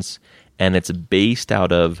actions, and it's based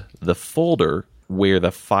out of the folder where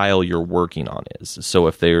the file you're working on is. So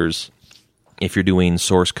if you're doing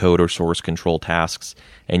source code or source control tasks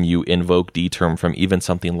and you invoke dterm from even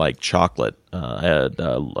something like Chocolate,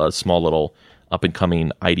 a small little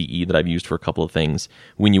up-and-coming IDE that I've used for a couple of things,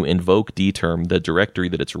 when you invoke dterm, the directory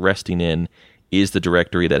that it's resting in is the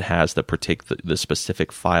directory that has the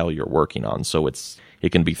specific file you're working on. So it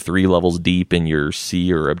can be 3 levels deep in your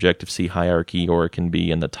C or Objective-C hierarchy, or it can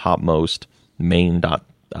be in the topmost main.m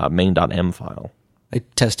file. I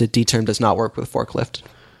tested dterm does not work with Forklift.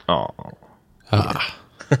 Oh.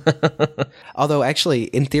 Although actually,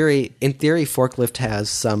 in theory, Forklift has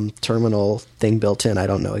some terminal thing built in. I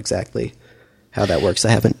don't know exactly how that works.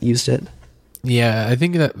 I haven't used it. Yeah, I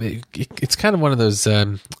think that it's kind of one of those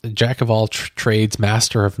jack of all trades,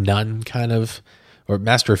 master of none kind of, or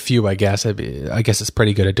master of few. I guess it's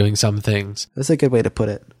pretty good at doing some things. That's a good way to put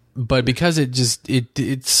it. But because it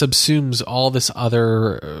subsumes all this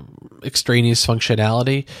other extraneous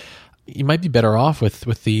functionality, you might be better off with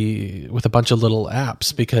a bunch of little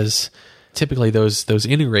apps, because typically those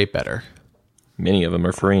integrate better. Many of them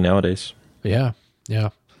are free nowadays. Yeah.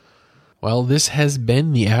 Well, this has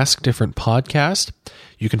been the Ask Different podcast.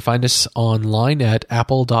 You can find us online at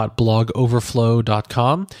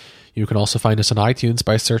apple.blogoverflow.com. You can also find us on iTunes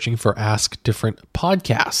by searching for Ask Different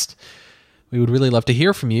Podcast. We would really love to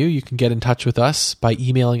hear from you. You can get in touch with us by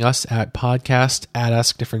emailing us at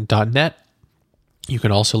podcast@askdifferent.net. You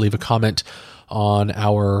can also leave a comment on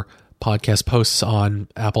our podcast posts on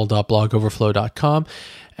apple.blogoverflow.com.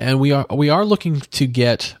 And we are looking to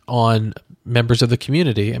get on members of the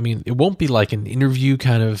community. I mean, it won't be like an interview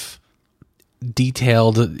kind of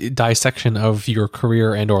detailed dissection of your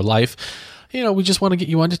career and or life. We just want to get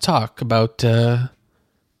you on to talk about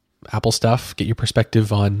Apple stuff, get your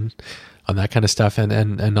perspective on that kind of stuff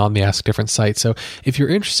and on the Ask Different site. So if you're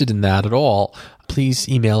interested in that at all, please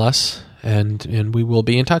email us and we will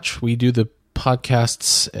be in touch. We do the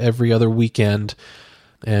podcasts every other weekend,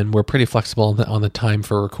 and we're pretty flexible on the time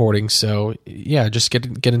for recording. So yeah, just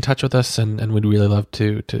get in touch with us, and we'd really love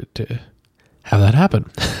to have that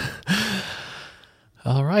happen.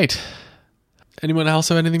 All right. Anyone else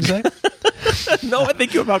have anything to say? No, I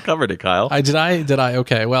think you about covered it, Kyle. Did I?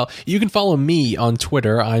 Okay. Well, you can follow me on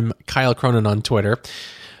Twitter. I'm Kyle Cronin on Twitter.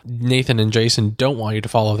 Nathan and Jason don't want you to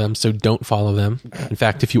follow them, so don't follow them. In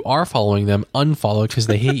fact, if you are following them, unfollow because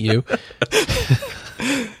they hate you.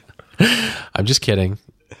 I'm just kidding.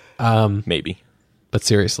 Maybe. But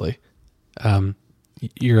seriously,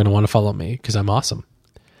 you're going to want to follow me because I'm awesome.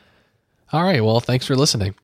 All right. Well, thanks for listening.